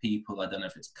for other people. I don't know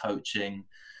if it's coaching.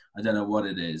 I don't know what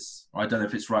it is. Or I don't know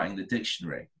if it's writing the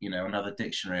dictionary, you know, another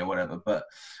dictionary or whatever. But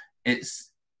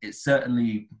it's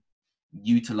certainly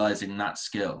utilizing that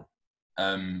skill.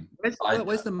 Where's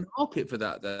the market for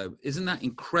that, though? Isn't that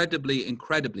incredibly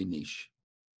niche?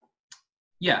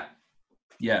 Yeah,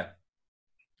 it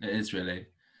is really.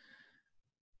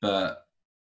 but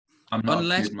I'm not a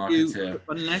good marketeer.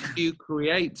 Unless you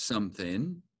create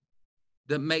something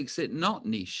that makes it not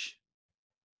niche.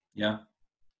 Yeah.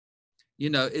 You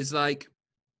know, it's like,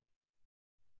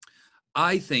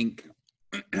 I think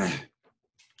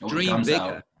dream bigger.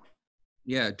 Out.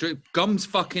 Yeah, gum's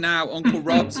fucking out. Uncle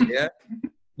Rob's here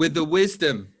with the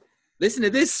wisdom. Listen to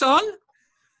this, son.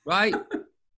 Right?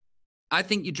 I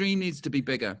think your dream needs to be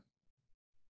bigger.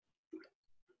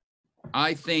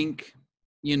 I think,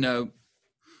 you know,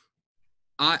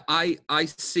 I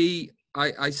see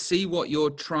what you're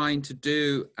trying to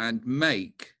do and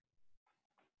make,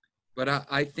 but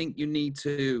I think you need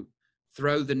to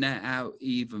throw the net out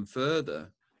even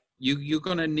further. You're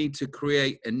going to need to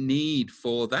create a need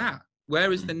for that.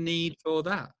 Where is the need for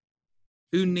that?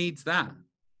 Who needs that?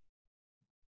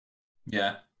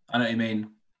 Yeah, I know what you mean.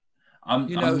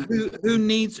 Who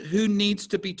needs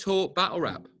to be taught battle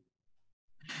rap?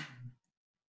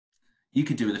 You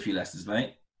could do with a few lessons,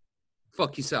 mate.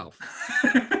 Fuck yourself.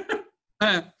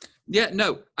 Yeah,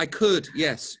 no, I could.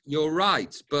 Yes, you're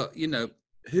right. But you know,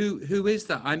 who is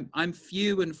that? I'm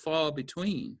few and far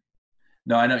between.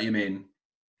 No, I know what you mean.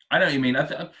 I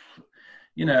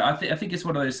think it's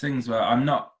one of those things where I'm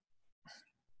not.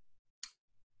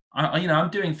 I'm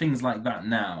doing things like that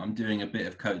now. I'm doing a bit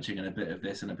of coaching and a bit of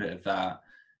this and a bit of that,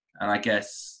 and I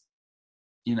guess,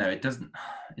 you know, it doesn't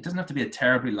have to be a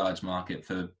terribly large market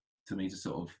for me to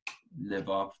sort of live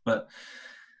off. But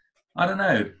I don't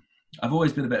know. I've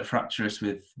always been a bit fractious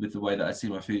with the way that I see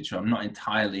my future. I'm not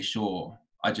entirely sure.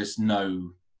 I just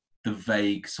know the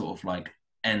vague sort of like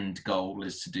end goal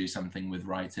is to do something with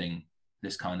writing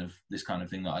this kind of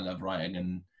thing that I love writing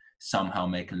and somehow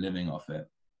make a living off it.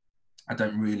 I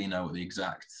don't really know what the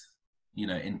exact, you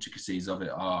know, intricacies of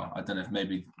it are. I don't know if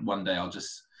maybe one day I'll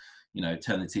just, you know,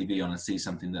 turn the TV on and see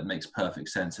something that makes perfect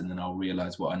sense and then I'll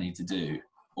realize what I need to do,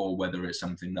 or whether it's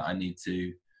something that I need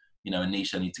to, you know, a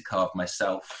niche I need to carve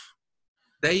myself.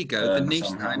 There you go. The niche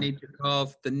somehow. I need to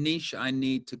carve. The niche I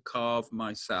need to carve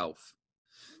myself.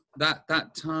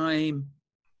 That time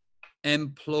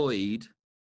employed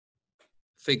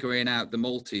figuring out the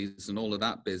multis and all of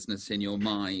that business in your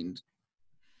mind,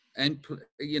 and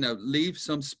you know, leave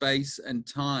some space and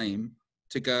time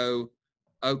to go,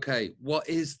 okay, what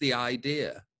is the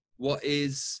idea?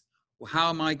 How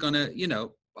am I gonna, you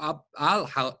know,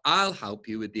 I'll help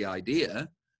you with the idea.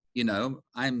 You know,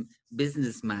 I'm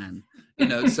businessman, you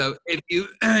know, so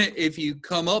if you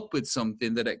come up with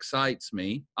something that excites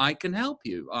me, I can help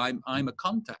you. I'm a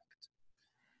contact.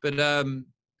 But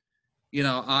you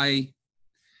know,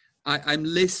 I'm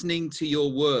listening to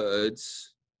your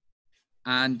words,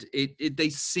 and they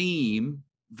seem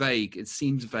vague. It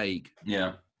seems vague.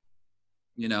 Yeah.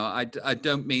 You know, I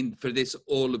don't mean for this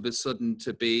all of a sudden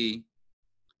to be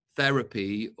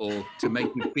therapy or to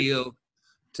make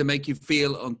you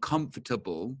feel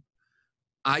uncomfortable.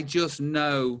 I just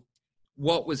know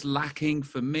what was lacking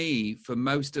for me for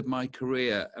most of my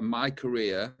career, and my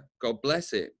career, God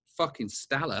bless it, fucking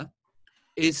stellar,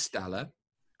 is stellar.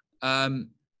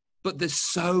 But there's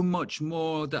so much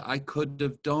more that I could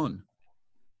have done.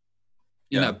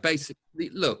 You know, basically,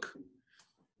 look,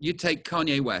 you take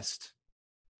Kanye West,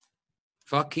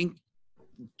 fucking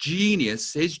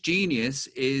genius. His genius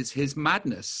is his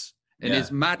madness, and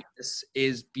his madness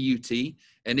is beauty,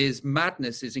 and his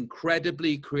madness is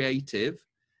incredibly creative.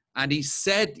 And he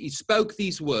spoke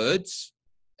these words,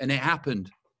 and it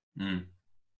happened.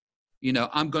 You know,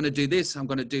 I'm going to do this, I'm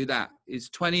going to do that. He's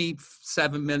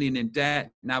 27 million in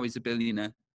debt. Now he's a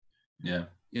billionaire. Yeah.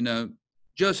 You know,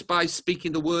 just by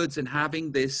speaking the words and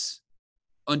having this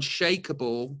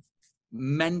unshakable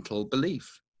mental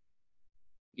belief,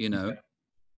 you know. Okay.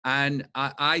 And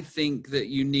I think that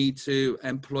you need to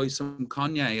employ some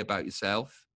Kanye about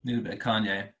yourself. Need a bit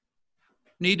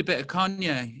of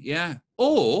Kanye. Yeah.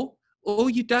 Or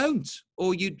you don't.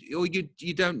 Or you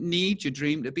don't need your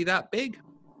dream to be that big.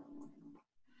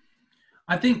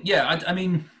 I think, I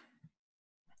mean,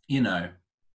 you know,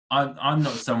 I'm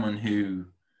not someone who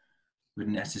would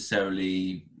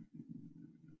necessarily,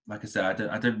 like I said,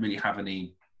 I don't really have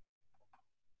any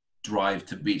drive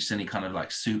to reach any kind of like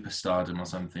superstardom or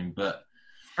something. But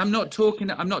I'm not talking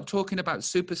about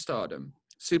superstardom.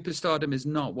 Superstardom is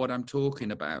not what I'm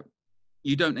talking about.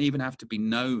 You don't even have to be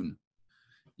known.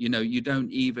 You know, you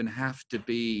don't even have to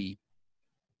be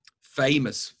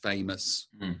famous.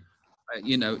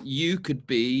 You know, you could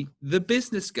be the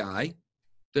business guy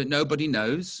that nobody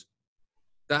knows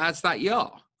that has that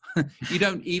yacht. You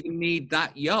don't even need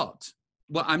that yacht.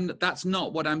 Well, that's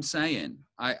not what I'm saying.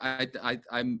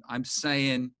 I'm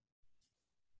saying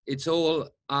it's all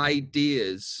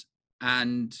ideas,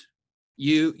 and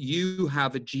you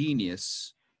have a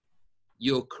genius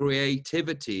your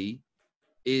creativity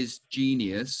is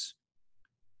genius.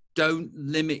 Don't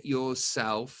limit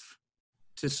yourself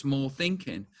to small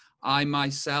thinking. I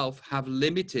myself have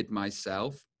limited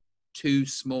myself to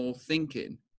small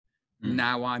thinking.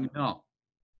 Now I'm not,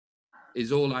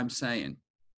 is all I'm saying.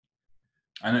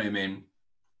 I know what you mean.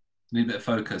 Need a bit of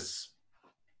focus.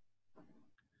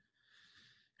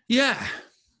 Yeah.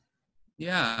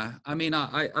 I mean,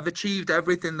 I've achieved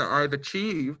everything that I've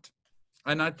achieved.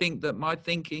 And I think that my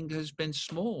thinking has been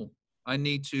small. I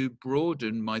need to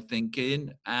broaden my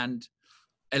thinking and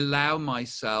allow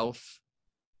myself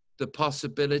the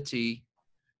possibility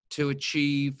to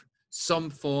achieve some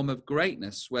form of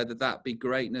greatness, whether that be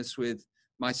greatness with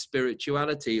my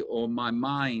spirituality or my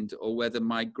mind, or whether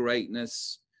my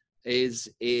greatness is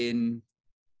in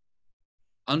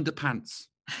underpants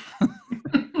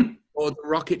or the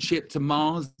rocket ship to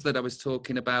Mars that I was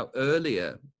talking about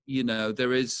earlier. You know,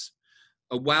 there is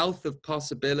a wealth of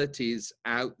possibilities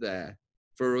out there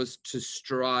for us to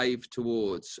strive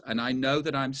towards. And I know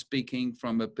that I'm speaking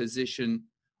from a position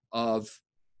of,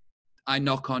 I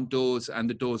knock on doors and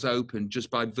the doors open just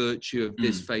by virtue of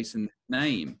this face and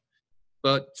name.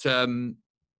 But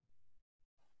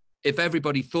if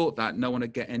everybody thought that, no one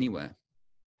would get anywhere.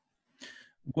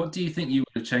 What do you think you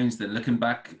would have changed then, looking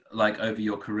back, like over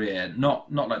your career?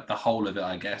 Not like the whole of it,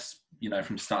 I guess, you know,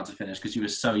 from start to finish, because you were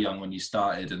so young when you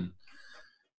started.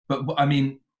 But I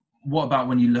mean, what about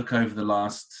when you look over the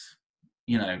last,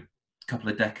 you know, couple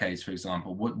of decades, for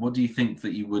example? What do you think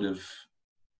that you would have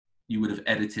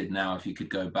edited now if you could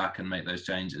go back and make those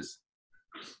changes?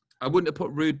 I wouldn't have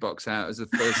put Rude Box out as the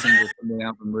first single from the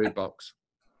album Rude Box.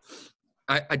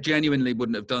 I genuinely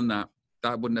wouldn't have done that.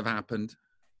 That wouldn't have happened.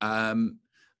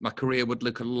 My career would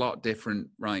look a lot different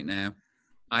right now.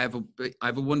 I have a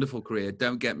wonderful career,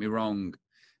 don't get me wrong.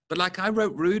 But like, I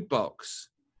wrote Rude Box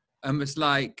and was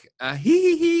like,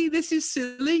 hee, this is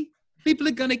silly. People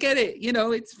are going to get it. You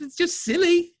know, it's just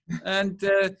silly. And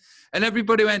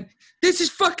everybody went, this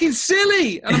is fucking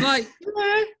silly. And I'm like,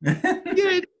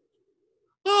 yeah.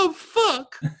 Oh,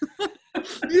 fuck.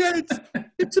 Yeah,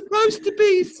 it's supposed to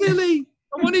be silly.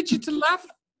 I wanted you to laugh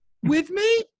with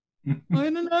me. I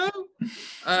don't know.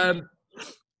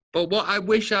 But what I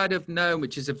wish I'd have known,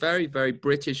 which is a very, very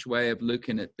British way of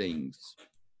looking at things,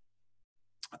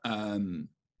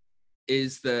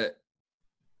 is that,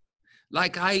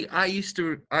 like, I used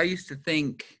to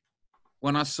think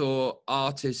when I saw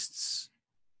artists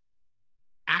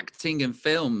acting in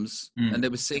films and they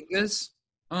were singers,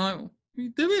 I'm like, what are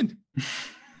you doing?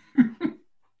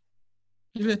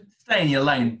 Stay in your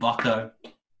lane, bucko.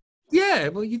 Yeah,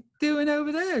 what are you doing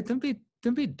over there? Don't be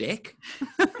a dick.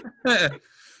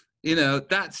 You know,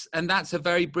 that's a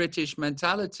very British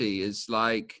mentality. Is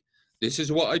like, this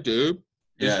is what I do.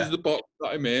 This is the box that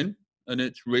I'm in, and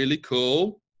it's really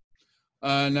cool.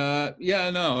 And no,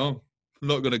 I'm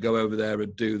not going to go over there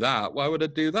and do that. Why would I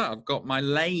do that? I've got my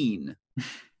lane.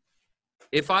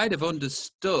 If I'd have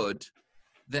understood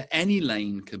that any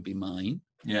lane could be mine,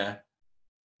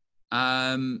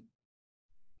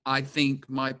 I think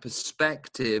my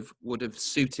perspective would have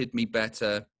suited me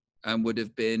better and would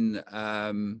have been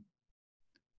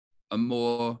a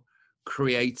more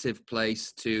creative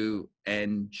place to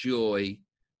enjoy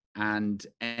and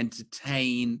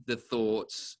entertain the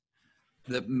thoughts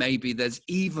that maybe there's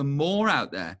even more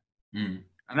out there. And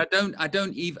I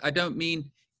don't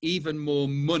mean even more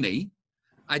money.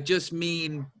 I just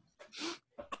mean,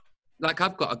 like,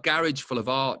 I've got a garage full of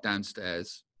art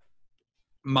downstairs,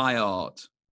 my art,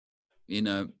 you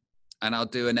know, and I'll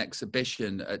do an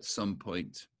exhibition at some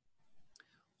point.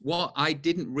 What I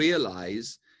didn't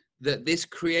realize, that this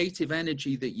creative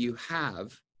energy that you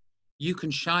have, you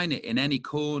can shine it in any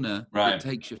corner that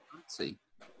takes your fancy,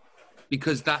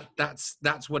 because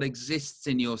that's what exists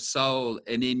in your soul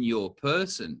and in your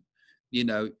person. You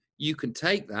know, you can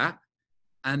take that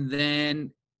and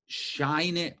then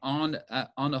shine it on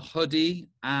a hoodie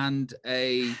and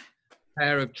a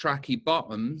pair of tracky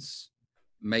bottoms,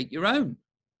 make your own.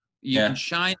 You can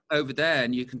shine over there,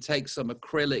 and you can take some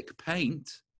acrylic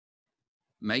paint,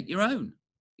 make your own.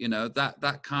 You know,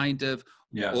 that kind of,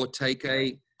 or take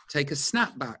a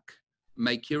snapback,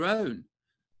 make your own,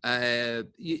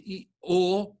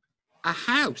 or a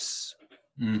house,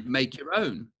 make your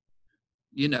own.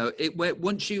 You know,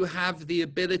 once you have the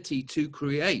ability to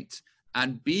create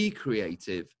and be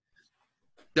creative,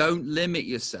 don't limit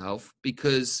yourself,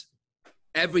 because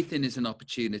everything is an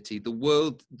opportunity. The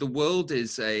world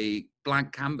is a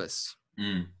blank canvas.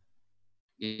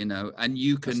 You know, and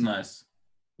you can. That's nice.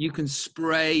 You can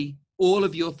spray all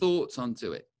of your thoughts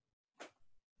onto it.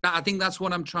 I think that's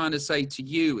what I'm trying to say to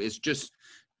you, is just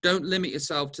Don't limit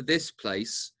yourself to this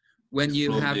place when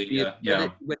you have when you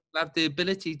have the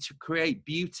ability to create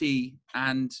beauty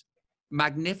and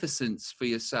magnificence for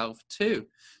yourself too.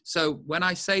 So when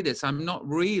I say this, I'm not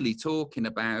really talking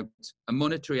about a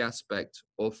monetary aspect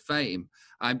or fame.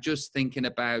 I'm just thinking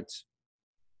about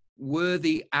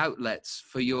worthy outlets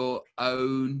for your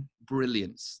own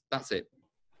brilliance. That's it.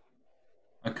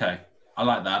 Okay, I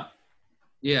like that.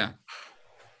 Yeah.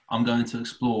 I'm going to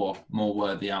explore more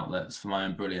worthy outlets for my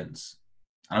own brilliance.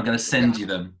 And I'm going to send you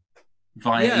them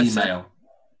via email.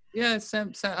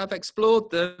 I've explored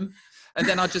them. And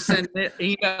then I'll just send an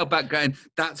email back going,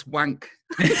 that's wank.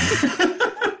 Forget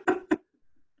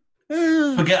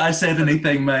I said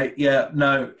anything, mate. Yeah,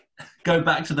 no. Go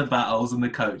back to the battles and the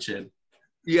coaching.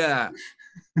 Yeah.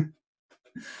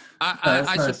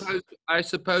 I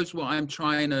suppose what I'm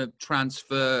trying to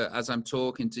transfer as I'm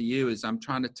talking to you is I'm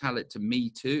trying to tell it to me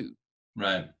too.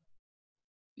 Right.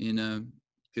 You know,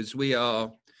 because we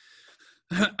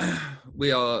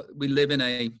live in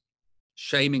a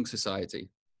shaming society.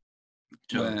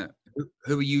 Sure. Where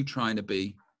who are you trying to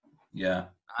be? Yeah.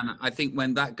 And I think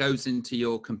when that goes into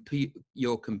your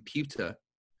computer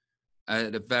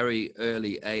at a very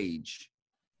early age,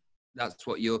 that's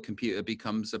what your computer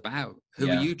becomes about. Who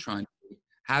are you trying to be?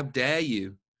 How dare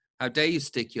you? How dare you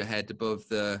stick your head above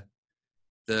the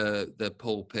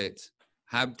pulpit?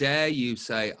 How dare you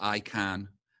say I can?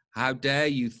 How dare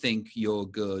you think you're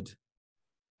good?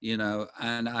 You know,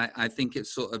 and I think it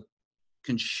sort of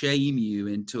can shame you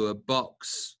into a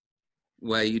box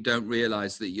where you don't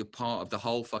realize that you're part of the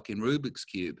whole fucking Rubik's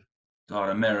Cube. God,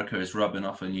 America is rubbing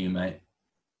off on you, mate.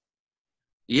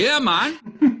 Yeah, man.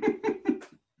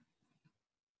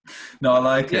 No, I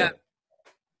like it.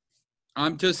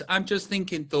 I'm just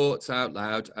thinking thoughts out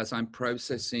loud as I'm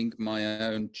processing my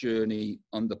own journey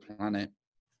on the planet.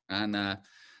 And I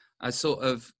sort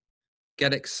of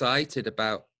get excited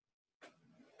about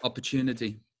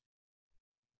opportunity.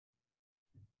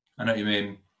 I know what you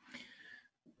mean.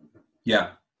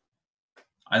 Yeah,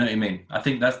 I know what you mean. I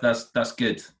think that's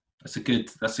good. That's a good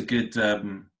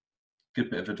good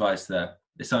bit of advice there.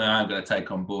 It's something I'm going to take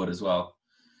on board as well.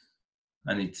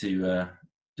 I need to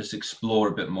just explore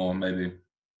a bit more, maybe.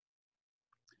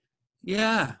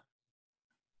 Yeah.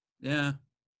 Have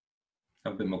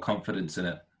a bit more confidence in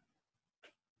it.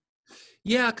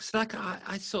 Yeah, because like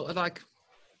I sort of like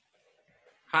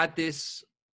had this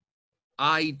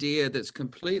idea that's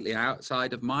completely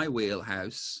outside of my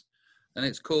wheelhouse, and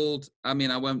it's called, I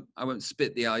mean, I won't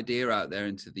spit the idea out there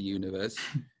into the universe,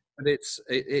 but it's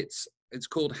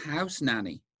called House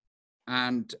Nanny.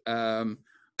 And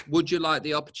would you like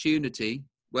the opportunity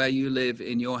where you live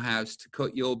in your house to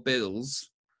cut your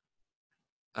bills?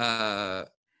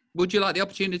 Would you like the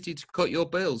opportunity to cut your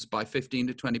bills by 15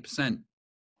 to 20%?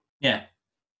 Yeah.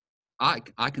 I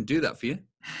can do that for you.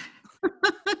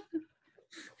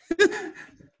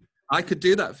 I could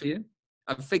do that for you.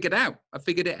 I figured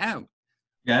it out.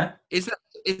 Yeah. Is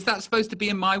that supposed to be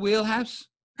in my wheelhouse?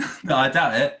 No, I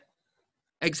doubt it.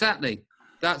 Exactly.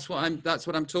 That's what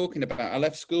I'm talking about. I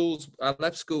left school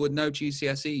with no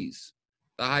GCSEs.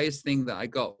 The highest thing that I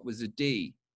got was a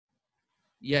D.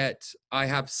 Yet I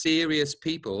have serious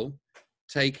people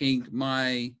taking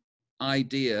my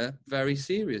idea very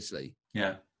seriously.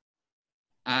 Yeah.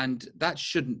 And that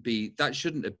shouldn't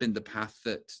have been the path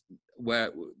that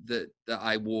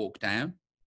I walk down.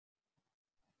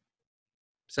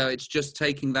 So it's just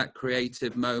taking that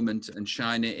creative moment and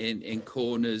shine it in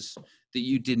corners that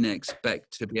you didn't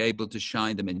expect to be able to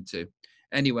shine them into.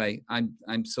 Anyway, I'm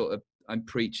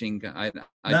preaching. I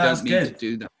don't mean to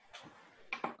do that.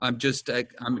 I'm just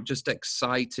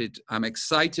excited. I'm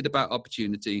excited about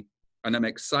opportunity, and I'm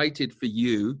excited for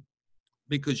you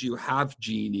because you have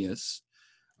genius.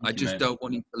 I just don't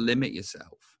want you to limit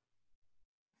yourself.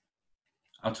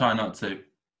 I'll try not to.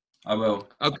 I will.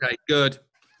 Okay, good.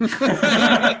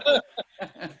 I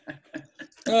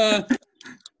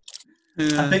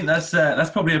think that's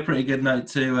probably a pretty good note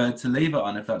to leave it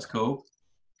on, if that's cool.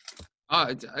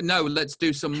 No, let's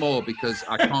do some more, because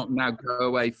I can't now go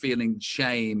away feeling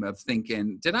shame of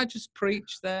thinking, did I just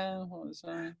preach there? What was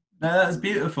I? No, that's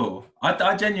beautiful.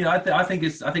 I genuinely, I think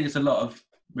it's a lot of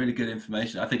really good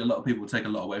information. I think a lot of people take a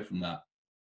lot away from that.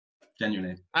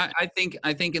 Genuinely. I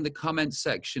think in the comments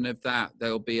section of that,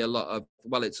 there'll be a lot of,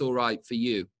 well, it's all right for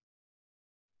you.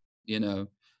 You know,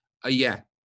 yeah,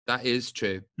 that is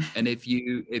true. And if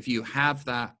you have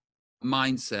that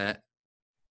mindset,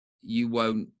 you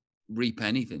won't reap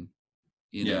anything.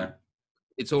 You know,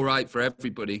 it's all right for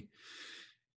everybody.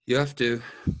 You have to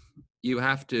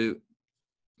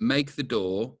make the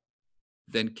door,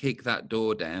 then kick that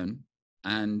door down,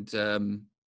 and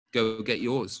go get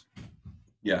yours.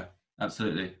 Yeah,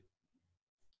 absolutely.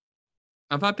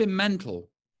 Have I been mental?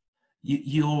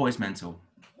 You're always mental.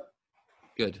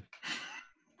 Good.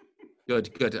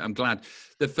 Good. I'm glad.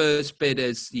 The first bit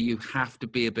is you have to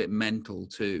be a bit mental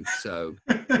too. So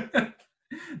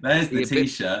There's the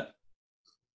T-shirt.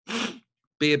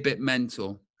 Be a bit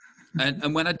mental.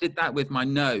 And when I did that with my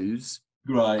nose,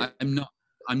 right,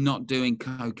 I'm not doing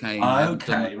cocaine.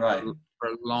 Okay, right. For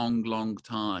a long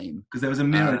time. Because there was a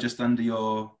mirror just under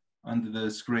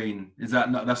the screen. Is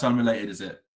that's unrelated? Is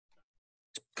it?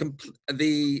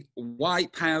 The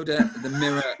white powder, the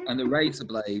mirror, and the razor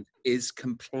blade is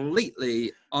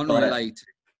completely unrelated.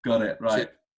 Got it. Right. To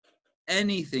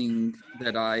anything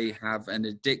that I have an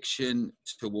addiction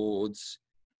towards.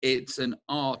 It's an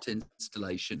art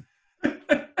installation.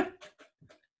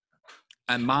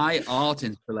 And my art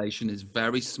installation is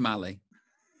very smelly.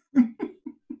 Can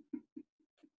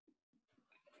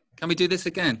we do this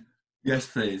again? Yes,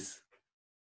 please.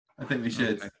 I think we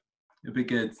should. Okay. It'd be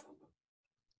good.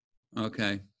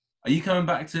 Okay. Are you coming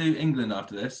back to England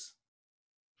after this?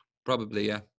 Probably,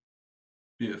 yeah.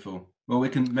 Beautiful. Well, we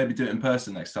can maybe do it in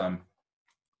person next time.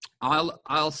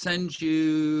 I'll send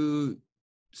you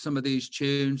some of these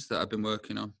tunes that I've been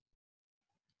working on.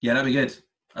 Yeah, that'd be good.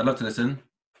 I'd love to listen.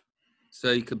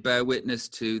 So you could bear witness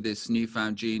to this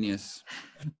newfound genius.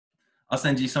 I'll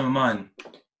send you some of mine.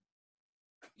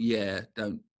 Yeah,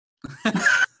 don't.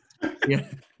 Yeah,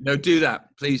 no, do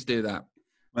that. Please do that.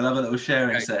 We'll have a little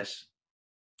sharing sesh.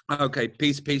 Okay,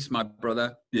 peace, my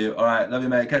brother. Yeah, all right. Love you,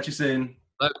 mate. Catch you soon.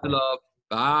 Love.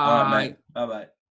 Bye. All right, mate. Bye-bye.